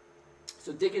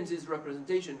 So Dickens's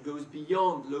representation goes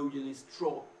beyond loyalist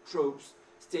tropes,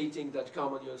 stating that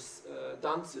Carmagnole's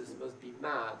dancers must be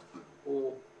mad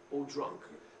or drunk.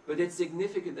 But it's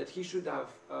significant that he should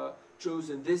have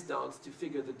chosen this dance to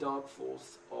figure the dark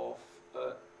force of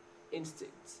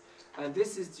instincts. And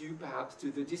this is due perhaps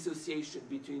to the dissociation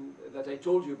between, that I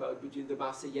told you about, between the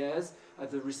Marseillaise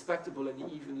as a respectable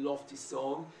and even lofty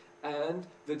song and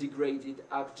the degraded,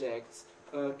 abject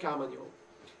Carmagnole.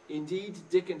 Indeed,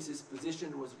 Dickens's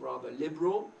position was rather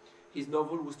liberal. His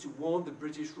novel was to warn the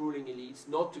British ruling elites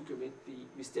not to commit the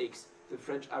mistakes the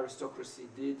French aristocracy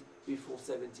did before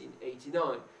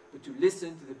 1789, but to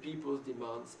listen to the people's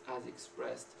demands as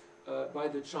expressed by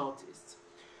the Chartists.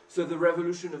 So the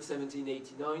revolution of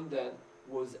 1789 then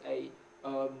was a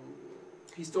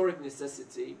historic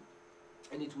necessity,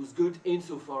 and it was good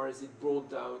insofar as it brought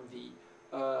down the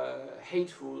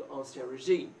hateful Ancien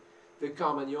regime. The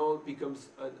Carmagnole becomes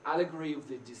an allegory of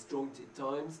the disjointed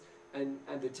times and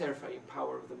the terrifying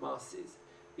power of the masses.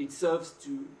 It serves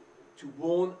to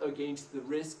warn against the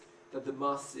risk that the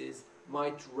masses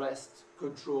might wrest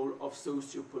control of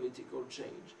socio-political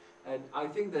change. And I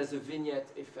think there's a vignette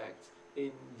effect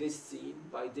in this scene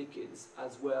by Dickens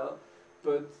as well,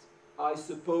 but I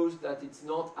suppose that it's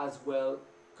not as well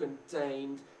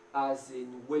contained as in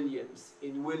Williams.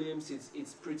 In Williams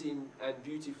it's pretty and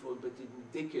beautiful, but in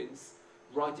Dickens,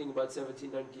 writing about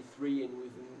 1793 and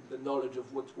with the knowledge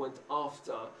of what went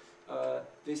after,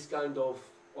 this kind of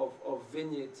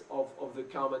vignette of the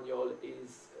Carmagnole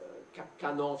is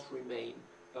cannot remain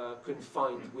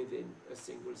confined within a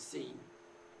single scene.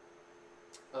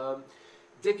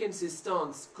 Dickens's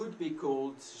stance could be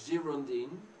called Girondin,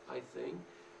 I think,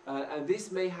 and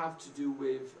this may have to do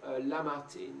with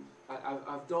Lamartine.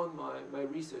 I've done my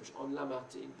research on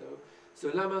Lamartine, though. So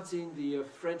Lamartine, the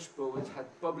French poet, had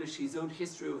published his own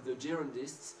history of the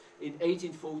Girondists in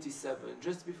 1847,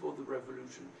 just before the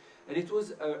Revolution. And it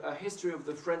was a history of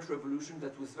the French Revolution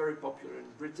that was very popular in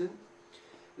Britain.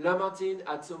 Lamartine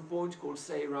at some point called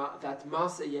Seyrat that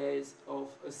Marseillaise of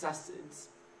assassins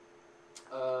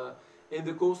in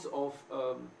the course of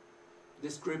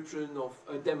description of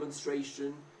a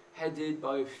demonstration headed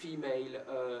by a female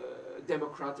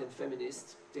Democrat and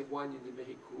feminist, Théroigne de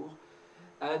Méricourt.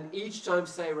 And each time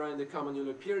Seyrat and the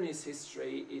Carmagnole appear in his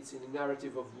history, it's in a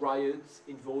narrative of riots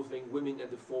involving women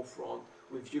at the forefront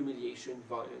with humiliation,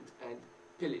 violence, and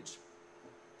pillage.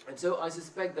 And so I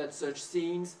suspect that such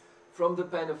scenes from the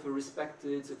pen of a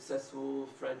respected, successful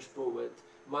French poet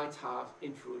might have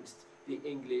influenced the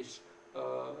English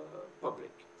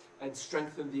public and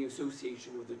strengthened the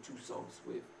association of the two songs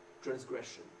with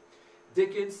transgression.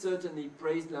 Dickens certainly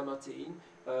praised Lamartine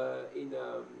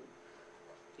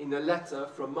in a letter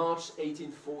from March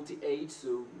 1848,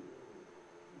 so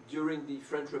during the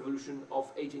French Revolution of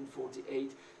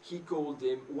 1848, he called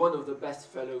him one of the best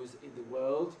fellows in the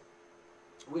world,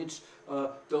 which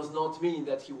does not mean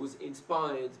that he was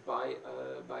inspired by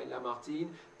Lamartine,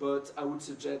 but I would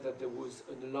suggest that there was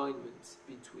an alignment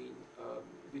between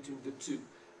the two,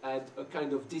 and a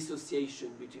kind of dissociation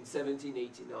between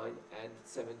 1789 and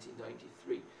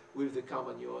 1793, with the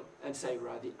Carmagnole and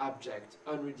Seyrat, the abject,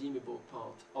 unredeemable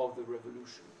part of the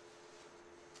revolution.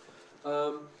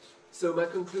 So my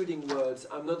concluding words,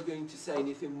 I'm not going to say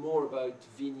anything more about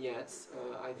vignettes,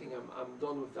 I think I'm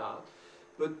done with that,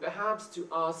 but perhaps to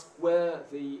ask where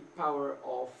the power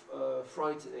of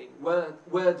frightening,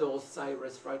 where does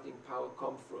Seyrat's frightening power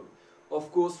come from? Of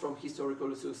course, from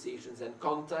historical associations and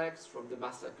context, from the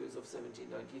massacres of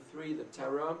 1793, the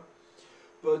terror,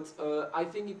 but I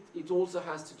think it also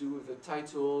has to do with the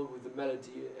title, with the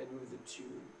melody, and with the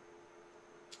tune.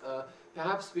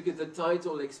 Perhaps because the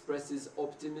title expresses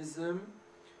optimism,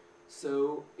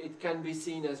 so it can be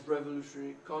seen as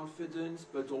revolutionary confidence,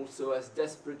 but also as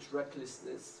desperate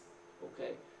recklessness.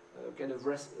 Okay, kind of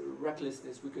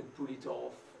recklessness, we can pull it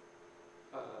off.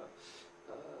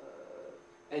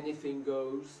 Anything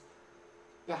goes.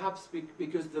 Perhaps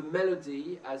because the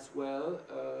melody as well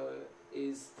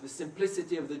is the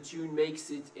simplicity of the tune makes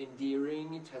it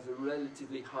endearing. It has a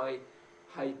relatively high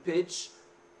pitch,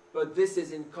 but this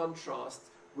is in contrast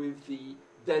with the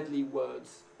deadly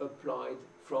words applied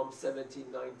from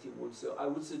 1791. So I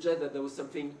would suggest that there was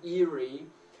something eerie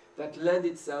that lent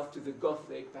itself to the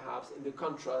Gothic, perhaps, in the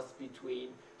contrast between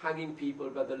hanging people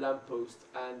by the lamppost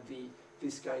and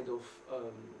this kind of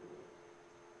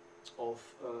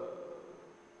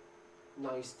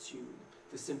nice tune,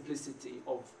 the simplicity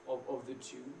of the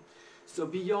tune. So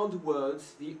beyond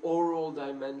words, the oral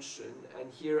dimension,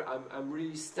 and here I'm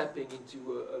really stepping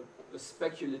into a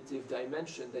speculative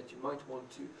dimension that you might want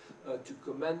to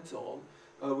comment on,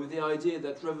 with the idea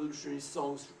that revolutionary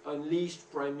songs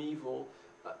unleashed primeval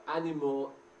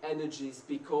animal energies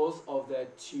because of their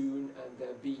tune and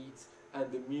their beat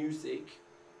and the music,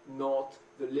 not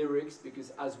the lyrics,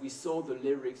 because as we saw, the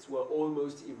lyrics were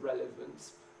almost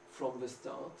irrelevant from the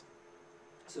start.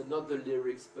 So not the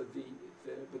lyrics, but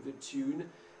the tune.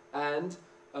 And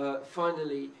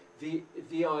finally,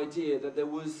 the idea that there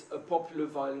was a popular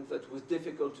violence that was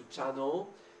difficult to channel,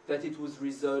 that it was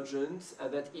resurgent,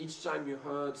 and that each time you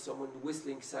heard someone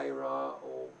whistling Saira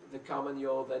or the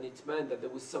Carmagnole, then it meant that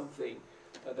there was something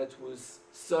that was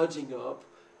surging up,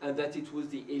 and that it was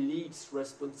the elite's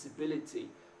responsibility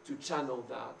to channel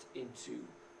that into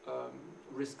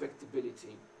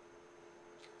respectability.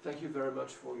 Thank you very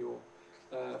much for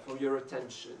your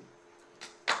attention.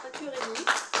 Thank you, Rémy.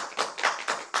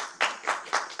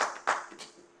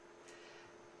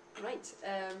 Right,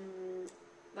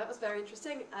 that was very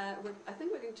interesting. I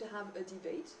think we're going to have a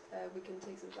debate. We can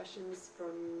take some questions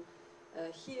from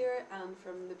here and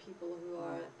from the people who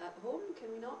are at home,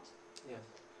 can we not? Yes.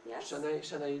 Yes?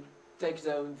 Shall I take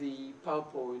down the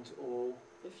PowerPoint, or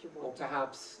If you want. or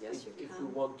perhaps Yes, if we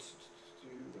want to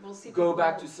We'll see go people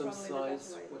back to some probably in a better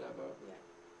slides, way. whatever. Yeah.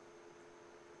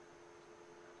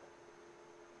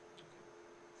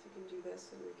 So you can do this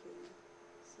and we can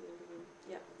see everything.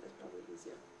 Yeah, that's probably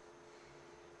easier.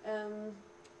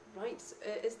 Right,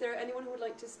 is there anyone who would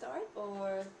like to start,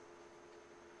 or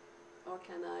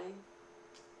can I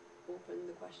open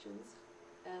the questions?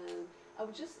 I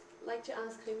would just like to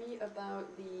ask Rémy about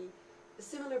the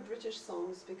similar British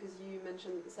songs, because you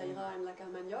mentioned Saira and La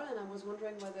Carmagnole, and I was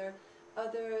wondering whether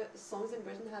other songs in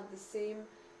Britain had the same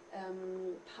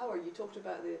power. You talked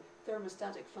about the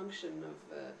thermostatic function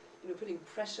of putting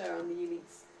pressure on the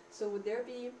elites. So would there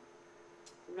be,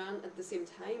 around at the same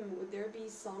time, would there be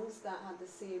songs that had the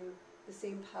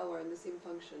same power and the same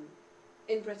function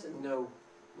in Britain? No,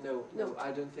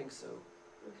 I don't think so.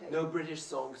 Okay. No British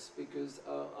songs, because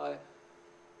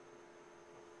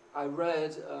I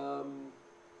read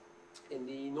in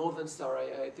the Northern Star,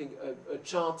 I think a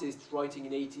chartist writing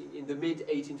in the mid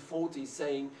 1840s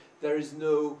saying there is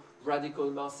no radical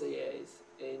Marseillaise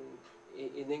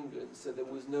in England, so there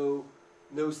was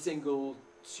no single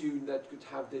tune that could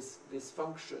have this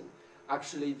function.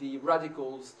 Actually, the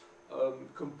radicals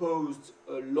composed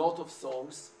a lot of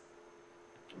songs,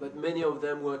 but many of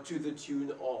them were to the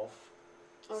tune of.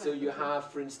 Right, so you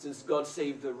have, for instance, God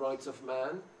Save the Rights of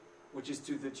Man, which is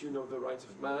to the tune of the Rights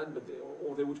of Man, but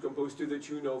they would compose to the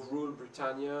tune of Rule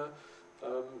Britannia,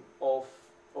 of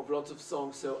lots of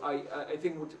songs. So I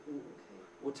think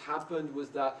what happened was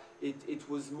that it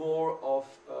was more of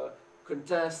a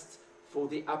contest for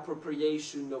the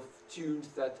appropriation of tunes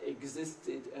that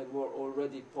existed and were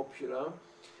already popular,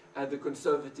 and the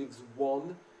Conservatives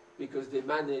won because they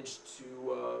managed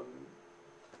to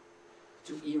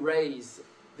erase,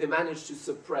 they managed to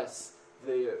suppress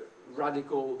the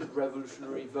radical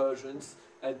revolutionary versions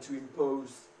and to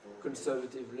impose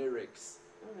conservative lyrics.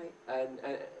 All right.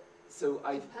 And so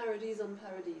parodies on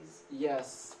parodies.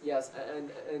 Yes,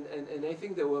 and I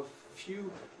think there were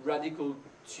few radical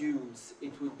tunes.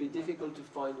 It would be difficult to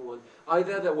find one.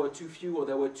 Either there were too few or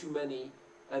there were too many,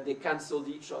 and they cancelled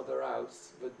each other out.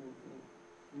 But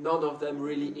none of them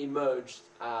really emerged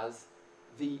as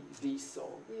the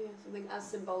song. Yeah, something as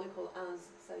symbolical as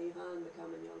Saira and the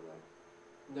Carmagnole were.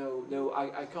 No,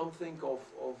 I can't think of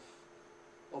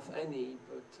any.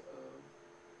 But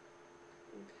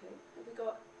okay, have we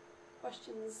got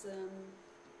questions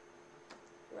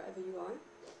wherever you are?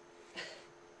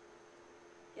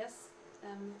 Yes,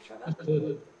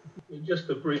 Trevor? Just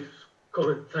a brief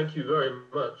comment. Thank you very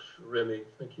much, Rémy.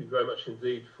 Thank you very much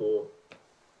indeed for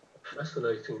a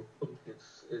fascinating book.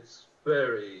 It's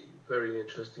very, very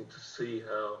interesting to see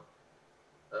how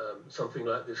something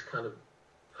like this kind of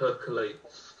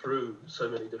percolates through so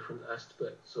many different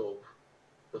aspects of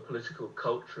the political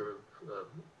culture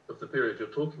of the period you're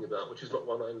talking about, which is not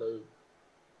one I know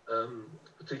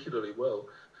particularly well.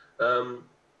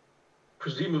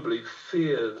 Presumably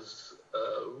fears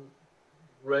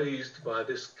raised by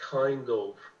this kind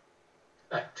of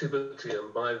activity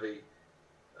and by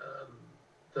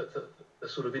the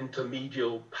sort of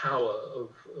intermedial power of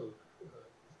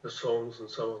the songs and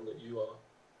so on that you are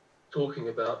talking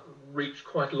about reached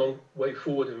quite a long way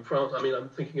forward in France. I mean, I'm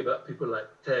thinking about people like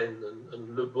Taine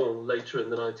and Le Bon later in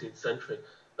the 19th century.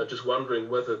 I'm just wondering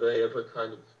whether they ever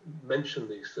kind of mention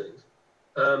these things.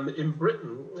 In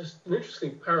Britain, there's an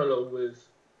interesting parallel with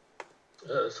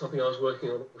something I was working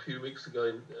on a few weeks ago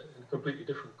in a completely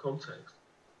different context.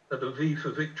 The V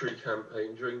for Victory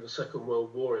campaign during the Second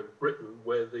World War in Britain,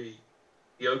 where the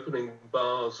opening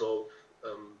bars of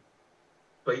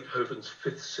Beethoven's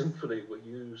Fifth Symphony were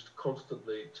used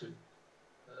constantly to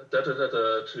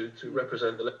to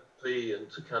represent the letter V and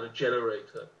to kind of generate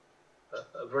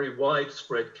a very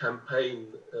widespread campaign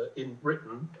in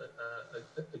Britain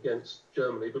against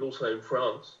Germany, but also in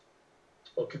France,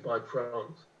 occupied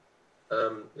France.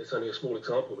 It's only a small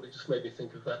example, but it just made me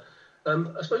think of that.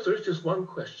 I suppose there is just one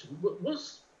question.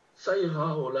 Was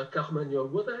Seira or La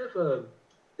Carmagnole,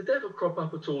 did they ever crop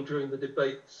up at all during the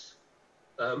debates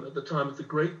at the time of the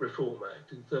Great Reform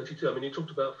Act in 32? I mean, you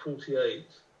talked about 48,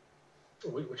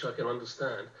 which I can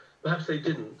understand. Perhaps they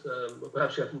didn't.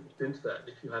 Perhaps you haven't looked into that.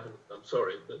 If you haven't, I'm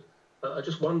sorry. But I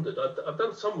just wondered. I've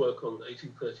done some work on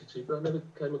 1832, but I never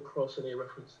came across any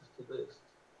references to this.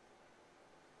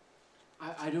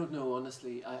 I don't know,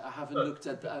 honestly. I haven't looked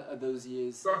at those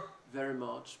years very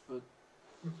much, but...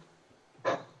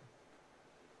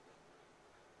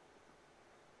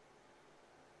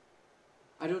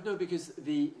 I don't know, because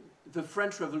the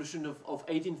French Revolution of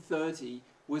 1830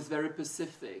 was very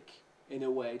pacific in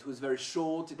a way. It was very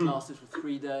short, it lasted for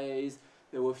 3 days,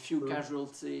 there were few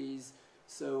casualties,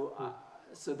 so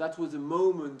that was a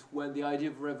moment when the idea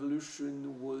of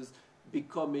revolution was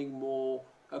becoming more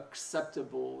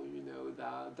acceptable, you know,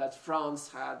 that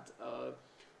France had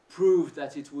proved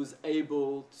that it was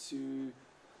able to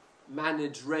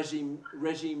manage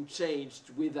regime change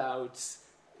without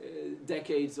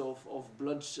decades of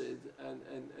bloodshed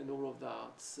and all of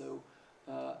that. So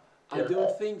I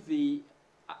don't think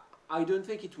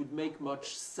it would make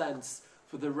much sense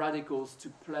for the radicals to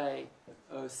play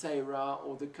Seira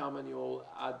or the Carmagnole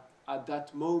at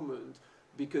that moment,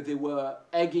 because they were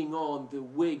egging on the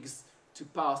Whigs to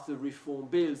pass the reform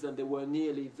bills, and they were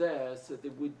nearly there, so they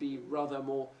would be rather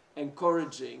more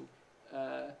encouraging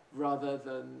rather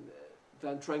than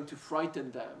trying to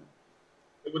frighten them.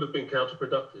 It would have been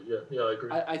counterproductive, yeah, I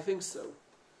agree. I think so.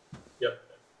 Yeah.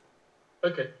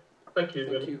 Okay, thank you.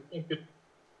 Thank you. Thank you.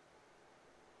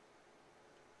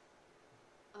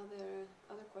 Are there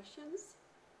other questions?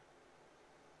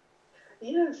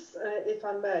 Yes, if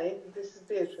I may, this is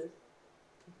Beatrice.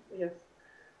 Yes.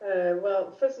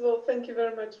 Well, first of all, thank you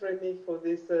very much, Rémy, for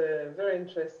this very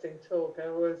interesting talk. I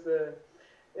was,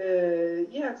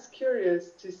 yes,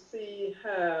 curious to see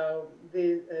how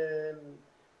these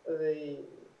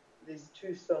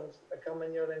two songs,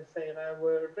 Carmagnole and Seira,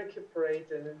 were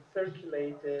recuperated and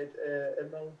circulated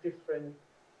among different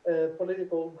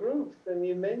political groups. And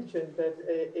you mentioned that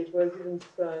it was even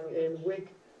sung in Whig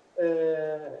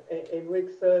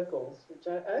circles, which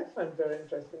I find very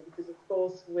interesting, because of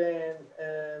course when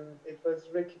it was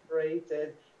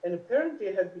recuperated and apparently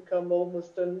it had become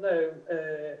almost unknown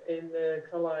in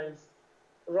Carlyle's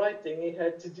writing, he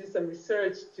had to do some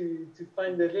research to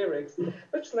find the lyrics.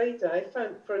 Much later I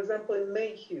found, for example, in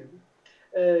Mayhew,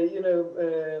 in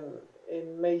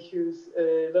Mayhew's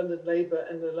London Labour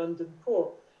and the London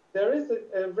Poor, there is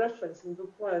a reference in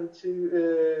Book 1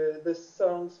 to the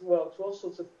songs, well, to all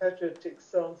sorts of patriotic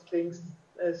songs being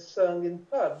sung in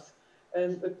pubs.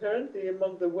 And apparently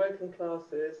among the working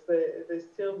classes, they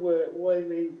still were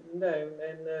widely known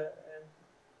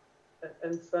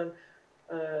and sung.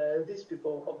 These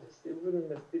people obviously wouldn't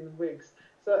have been Whigs.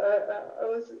 So I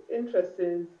was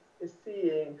interested in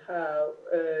seeing how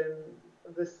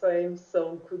the same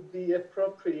song could be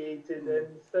appropriated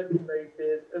and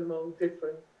circulated among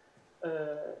different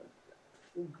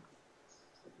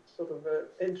sort of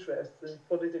interests in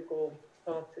political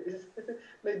parties.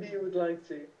 Maybe you would like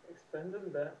to expand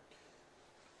on that.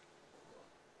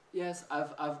 Yes,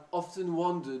 I've often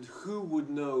wondered who would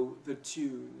know the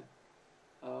tune.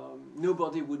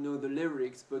 Nobody would know the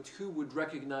lyrics, but who would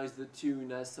recognize the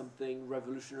tune as something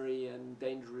revolutionary and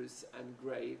dangerous and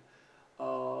grave?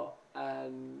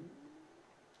 And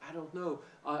I don't know.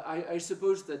 I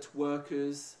suppose that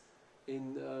workers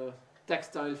in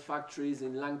textile factories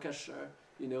in Lancashire,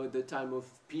 you know, at the time of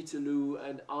Peterloo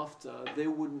and after, they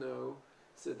would know.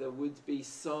 So there would be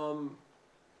some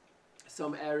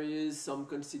areas, some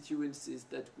constituencies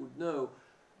that would know,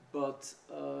 but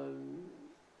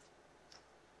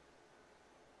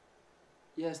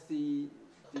yes,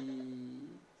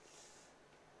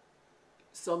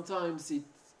 sometimes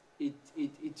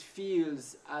it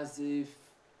feels as if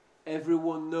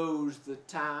everyone knows the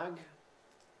tag,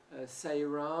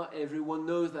 Sarah. Everyone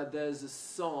knows that there's a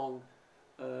song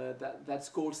that's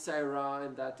called Sarah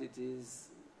and that it is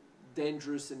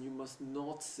dangerous and you must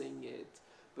not sing it.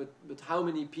 But how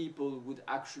many people would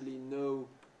actually know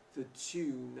the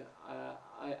tune?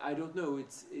 I don't know.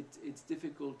 It's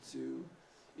difficult to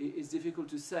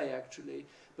say actually.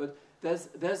 But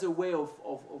there's a way of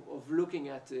looking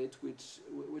at it which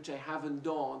I haven't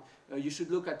done. You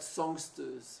should look at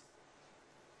songsters.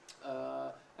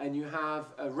 And you have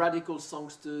radical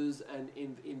songsters, and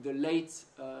in the late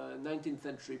 19th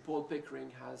century, Paul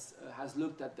Pickering has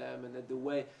looked at them and at the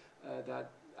way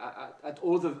that at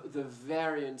all the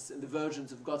variants and the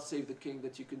versions of God Save the King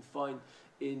that you can find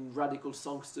in radical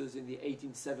songsters in the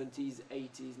 1870s,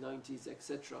 80s, 90s,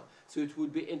 etc. So it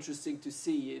would be interesting to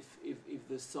see if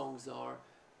the songs are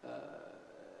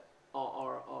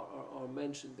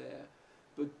mentioned there,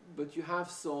 but you have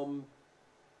some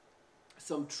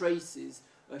traces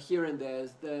here and there.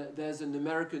 There's an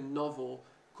American novel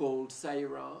called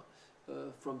Sarah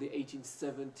from the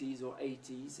 1870s or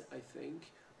 80s, I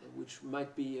think, which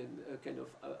might be a kind of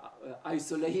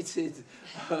isolated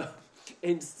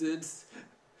instance.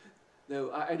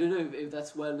 No, I don't know if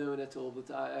that's well known at all, but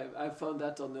I found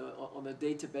that on a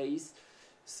database.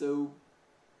 So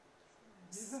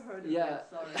never heard of yeah, it,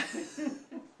 sorry.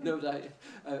 no,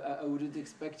 I wouldn't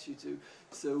expect you to.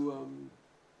 So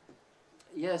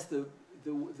yes, the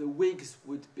Whigs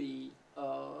would be.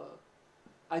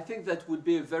 I think that would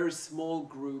be a very small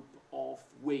group of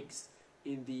Whigs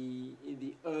in the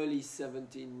early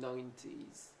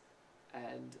 1790s,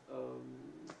 and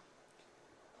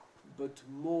but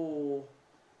more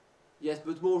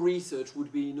research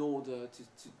would be in order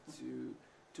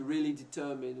to really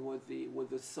determine what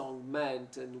the song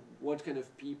meant and what kind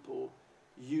of people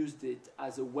used it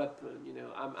as a weapon. You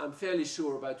know, I'm fairly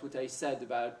sure about what I said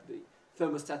about the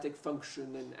thermostatic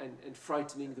function and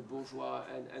frightening the bourgeois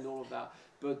and all of that,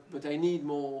 but I need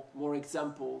more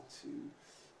example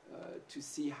to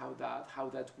see how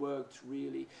that worked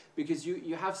really, because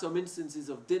you have some instances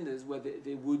of dinners where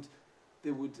they would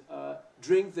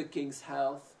drink the king's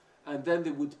health, and then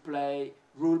they would play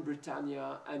Rule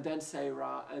Britannia, and then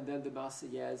Sarah, and then the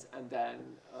Marseillaise, and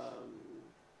then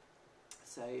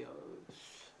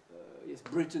yes,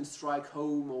 Britain Strike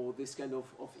Home, or this kind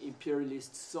of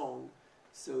imperialist song.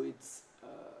 So it's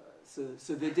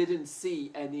so they didn't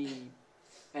see any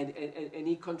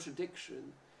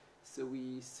contradiction. So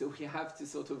we have to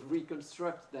sort of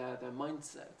reconstruct their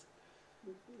mindset.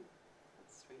 Mm-hmm.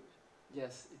 That's strange.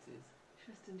 Yes, it is.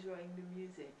 Just enjoying the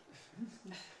music.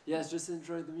 Yes, just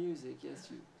enjoy the music. Yes,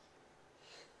 you.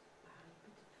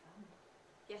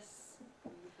 Yes.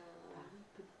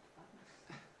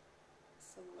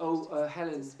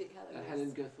 Helen.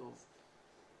 Helen Goethals.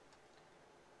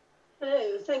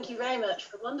 Hello, thank you very much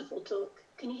for a wonderful talk.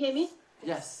 Can you hear me?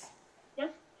 Yes. Yeah.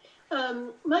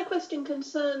 My question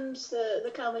concerns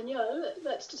the Carmagnole,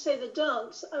 that's to say the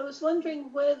dance. I was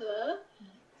wondering whether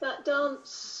that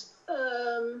dance,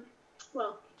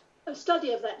 a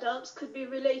study of that dance could be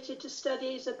related to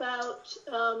studies about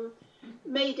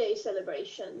May Day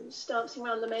celebrations, dancing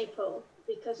around the maypole,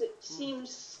 because it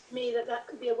seems to me that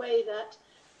could be a way that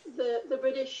the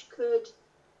British could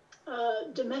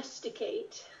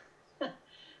domesticate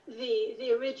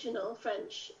the original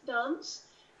French dance,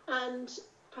 and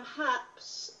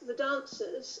perhaps the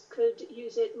dancers could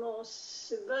use it more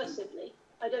subversively.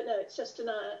 I don't know, it's just an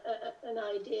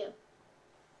idea.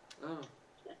 Oh.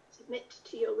 Submit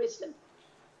to your wisdom.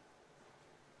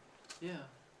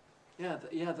 That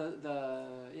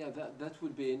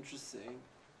would be interesting,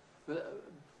 but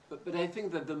I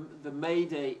think that the May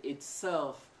Day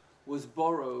itself was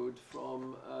borrowed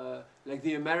from like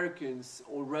the Americans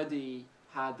already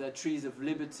had their trees of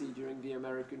liberty during the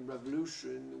American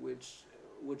Revolution, which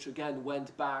again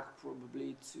went back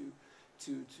probably to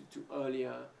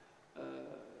earlier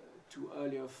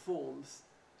forms.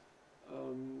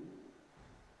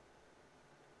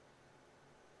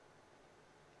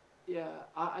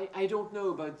 I don't know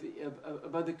about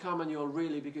the Carmagnole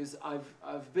really, because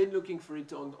I've been looking for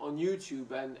it on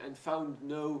YouTube and found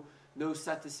no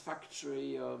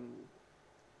satisfactory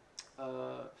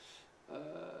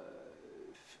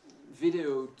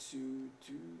video to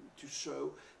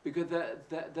show, because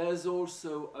there's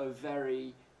also a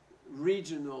very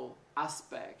regional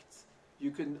aspect.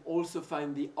 You can also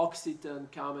find the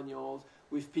Occitan Carmagnoles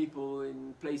with people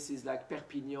in places like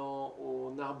Perpignan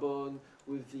or Narbonne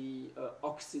with the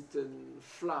Occitan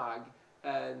flag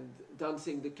and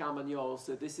dancing the Carmagnole.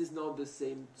 So this is not the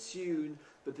same tune,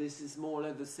 but this is more or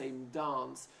less the same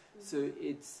dance. So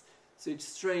it's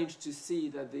strange to see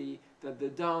that the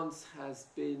dance has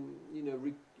been, you know,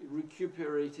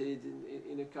 recuperated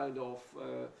in a kind of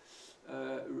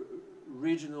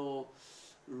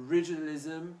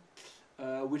regionalism,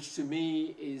 which to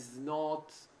me is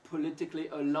not politically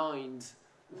aligned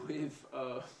with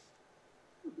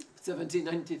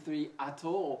 1793 at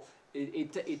all.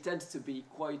 It tends to be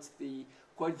quite the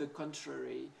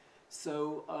contrary.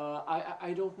 So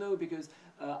I don't know, because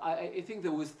I think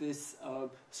there was this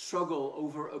struggle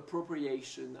over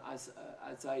appropriation, as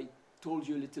I told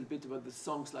you a little bit about the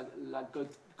songs like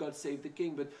God Save the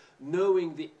King, but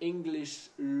knowing the English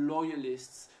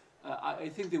loyalists, I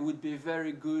think they would be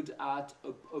very good at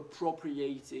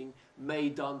appropriating May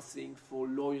dancing for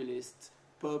loyalist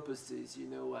purposes, you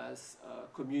know, as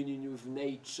communion with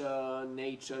nature,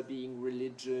 nature being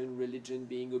religion, religion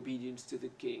being obedience to the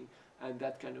king, and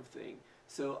that kind of thing.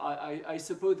 So I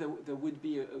suppose there would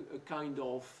be a kind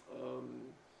of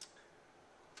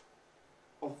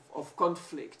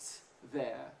conflict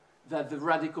there that the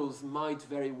radicals might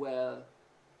very well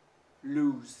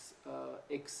lose,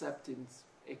 except in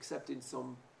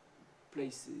some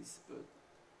places, but.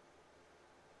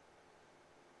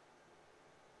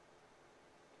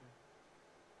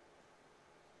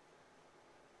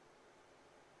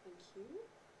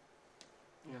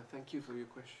 Yeah, thank you for your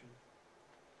question.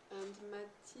 And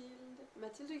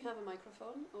Mathilde, do you have a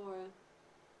microphone, or?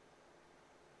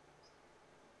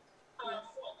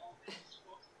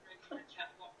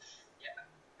 Yeah,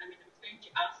 I mean, I was going to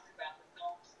ask about the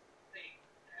dance thing.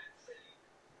 So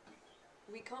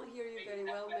we can't hear you very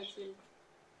well, Mathilde.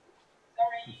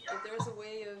 Sorry. If there is a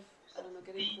way of, I don't know,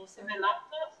 getting closer. The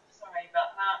laptop. Sorry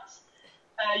about that.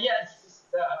 Yes, just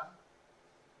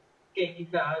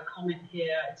gave a comment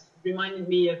here. It reminded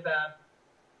me of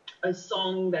a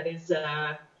song that is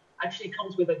actually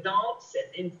comes with a dance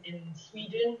in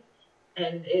Sweden,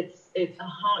 and it's a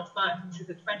hark back to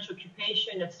the French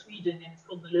occupation of Sweden, and it's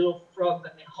called The Little Frog,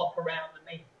 and they hop around the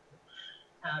maple,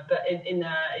 but in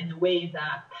a way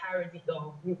that parodies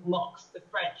or mocks the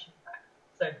French, in fact.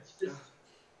 So it's just.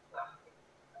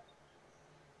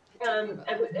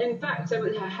 In fact, I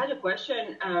had a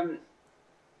question.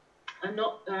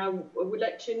 I would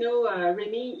like to know,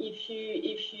 Rémy, if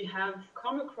you have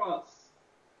come across,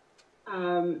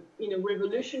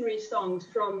 revolutionary songs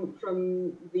from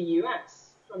the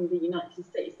US, from the United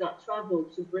States, that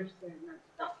traveled to Britain,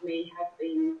 that may have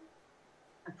been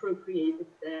appropriated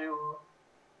there, or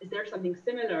is there something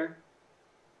similar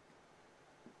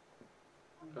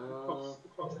across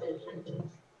the Atlantic?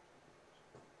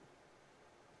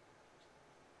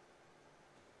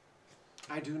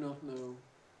 I do not know,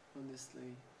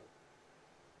 honestly.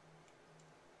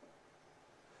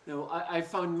 No, I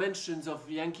found mentions of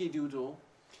Yankee Doodle,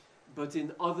 but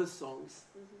in other songs.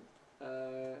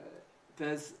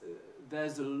 There's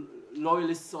a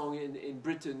loyalist song in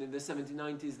Britain in the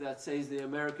 1790s that says the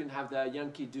Americans have their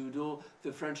Yankee Doodle,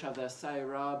 the French have their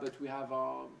Saira, but we have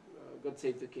our God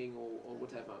Save the King or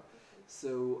whatever.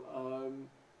 So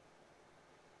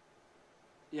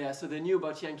yeah, so they knew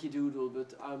about Yankee Doodle,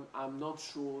 but I'm not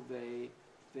sure they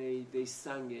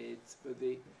sang it, but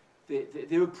they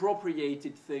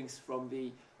appropriated things from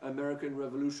the American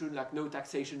Revolution, like no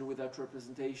taxation without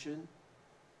representation,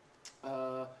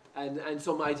 and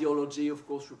some ideology, of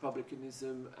course,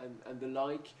 republicanism and the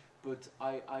like. But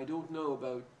I don't know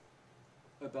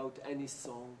about any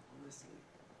song, honestly.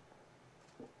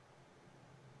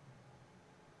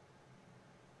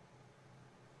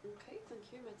 Okay,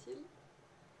 thank you, Mathilde.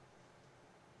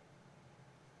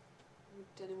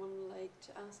 Would anyone like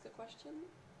to ask a question?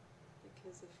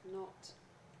 Because if not,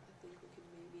 I think we could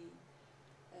maybe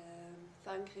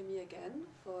thank Rémy again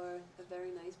for a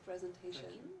very nice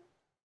presentation.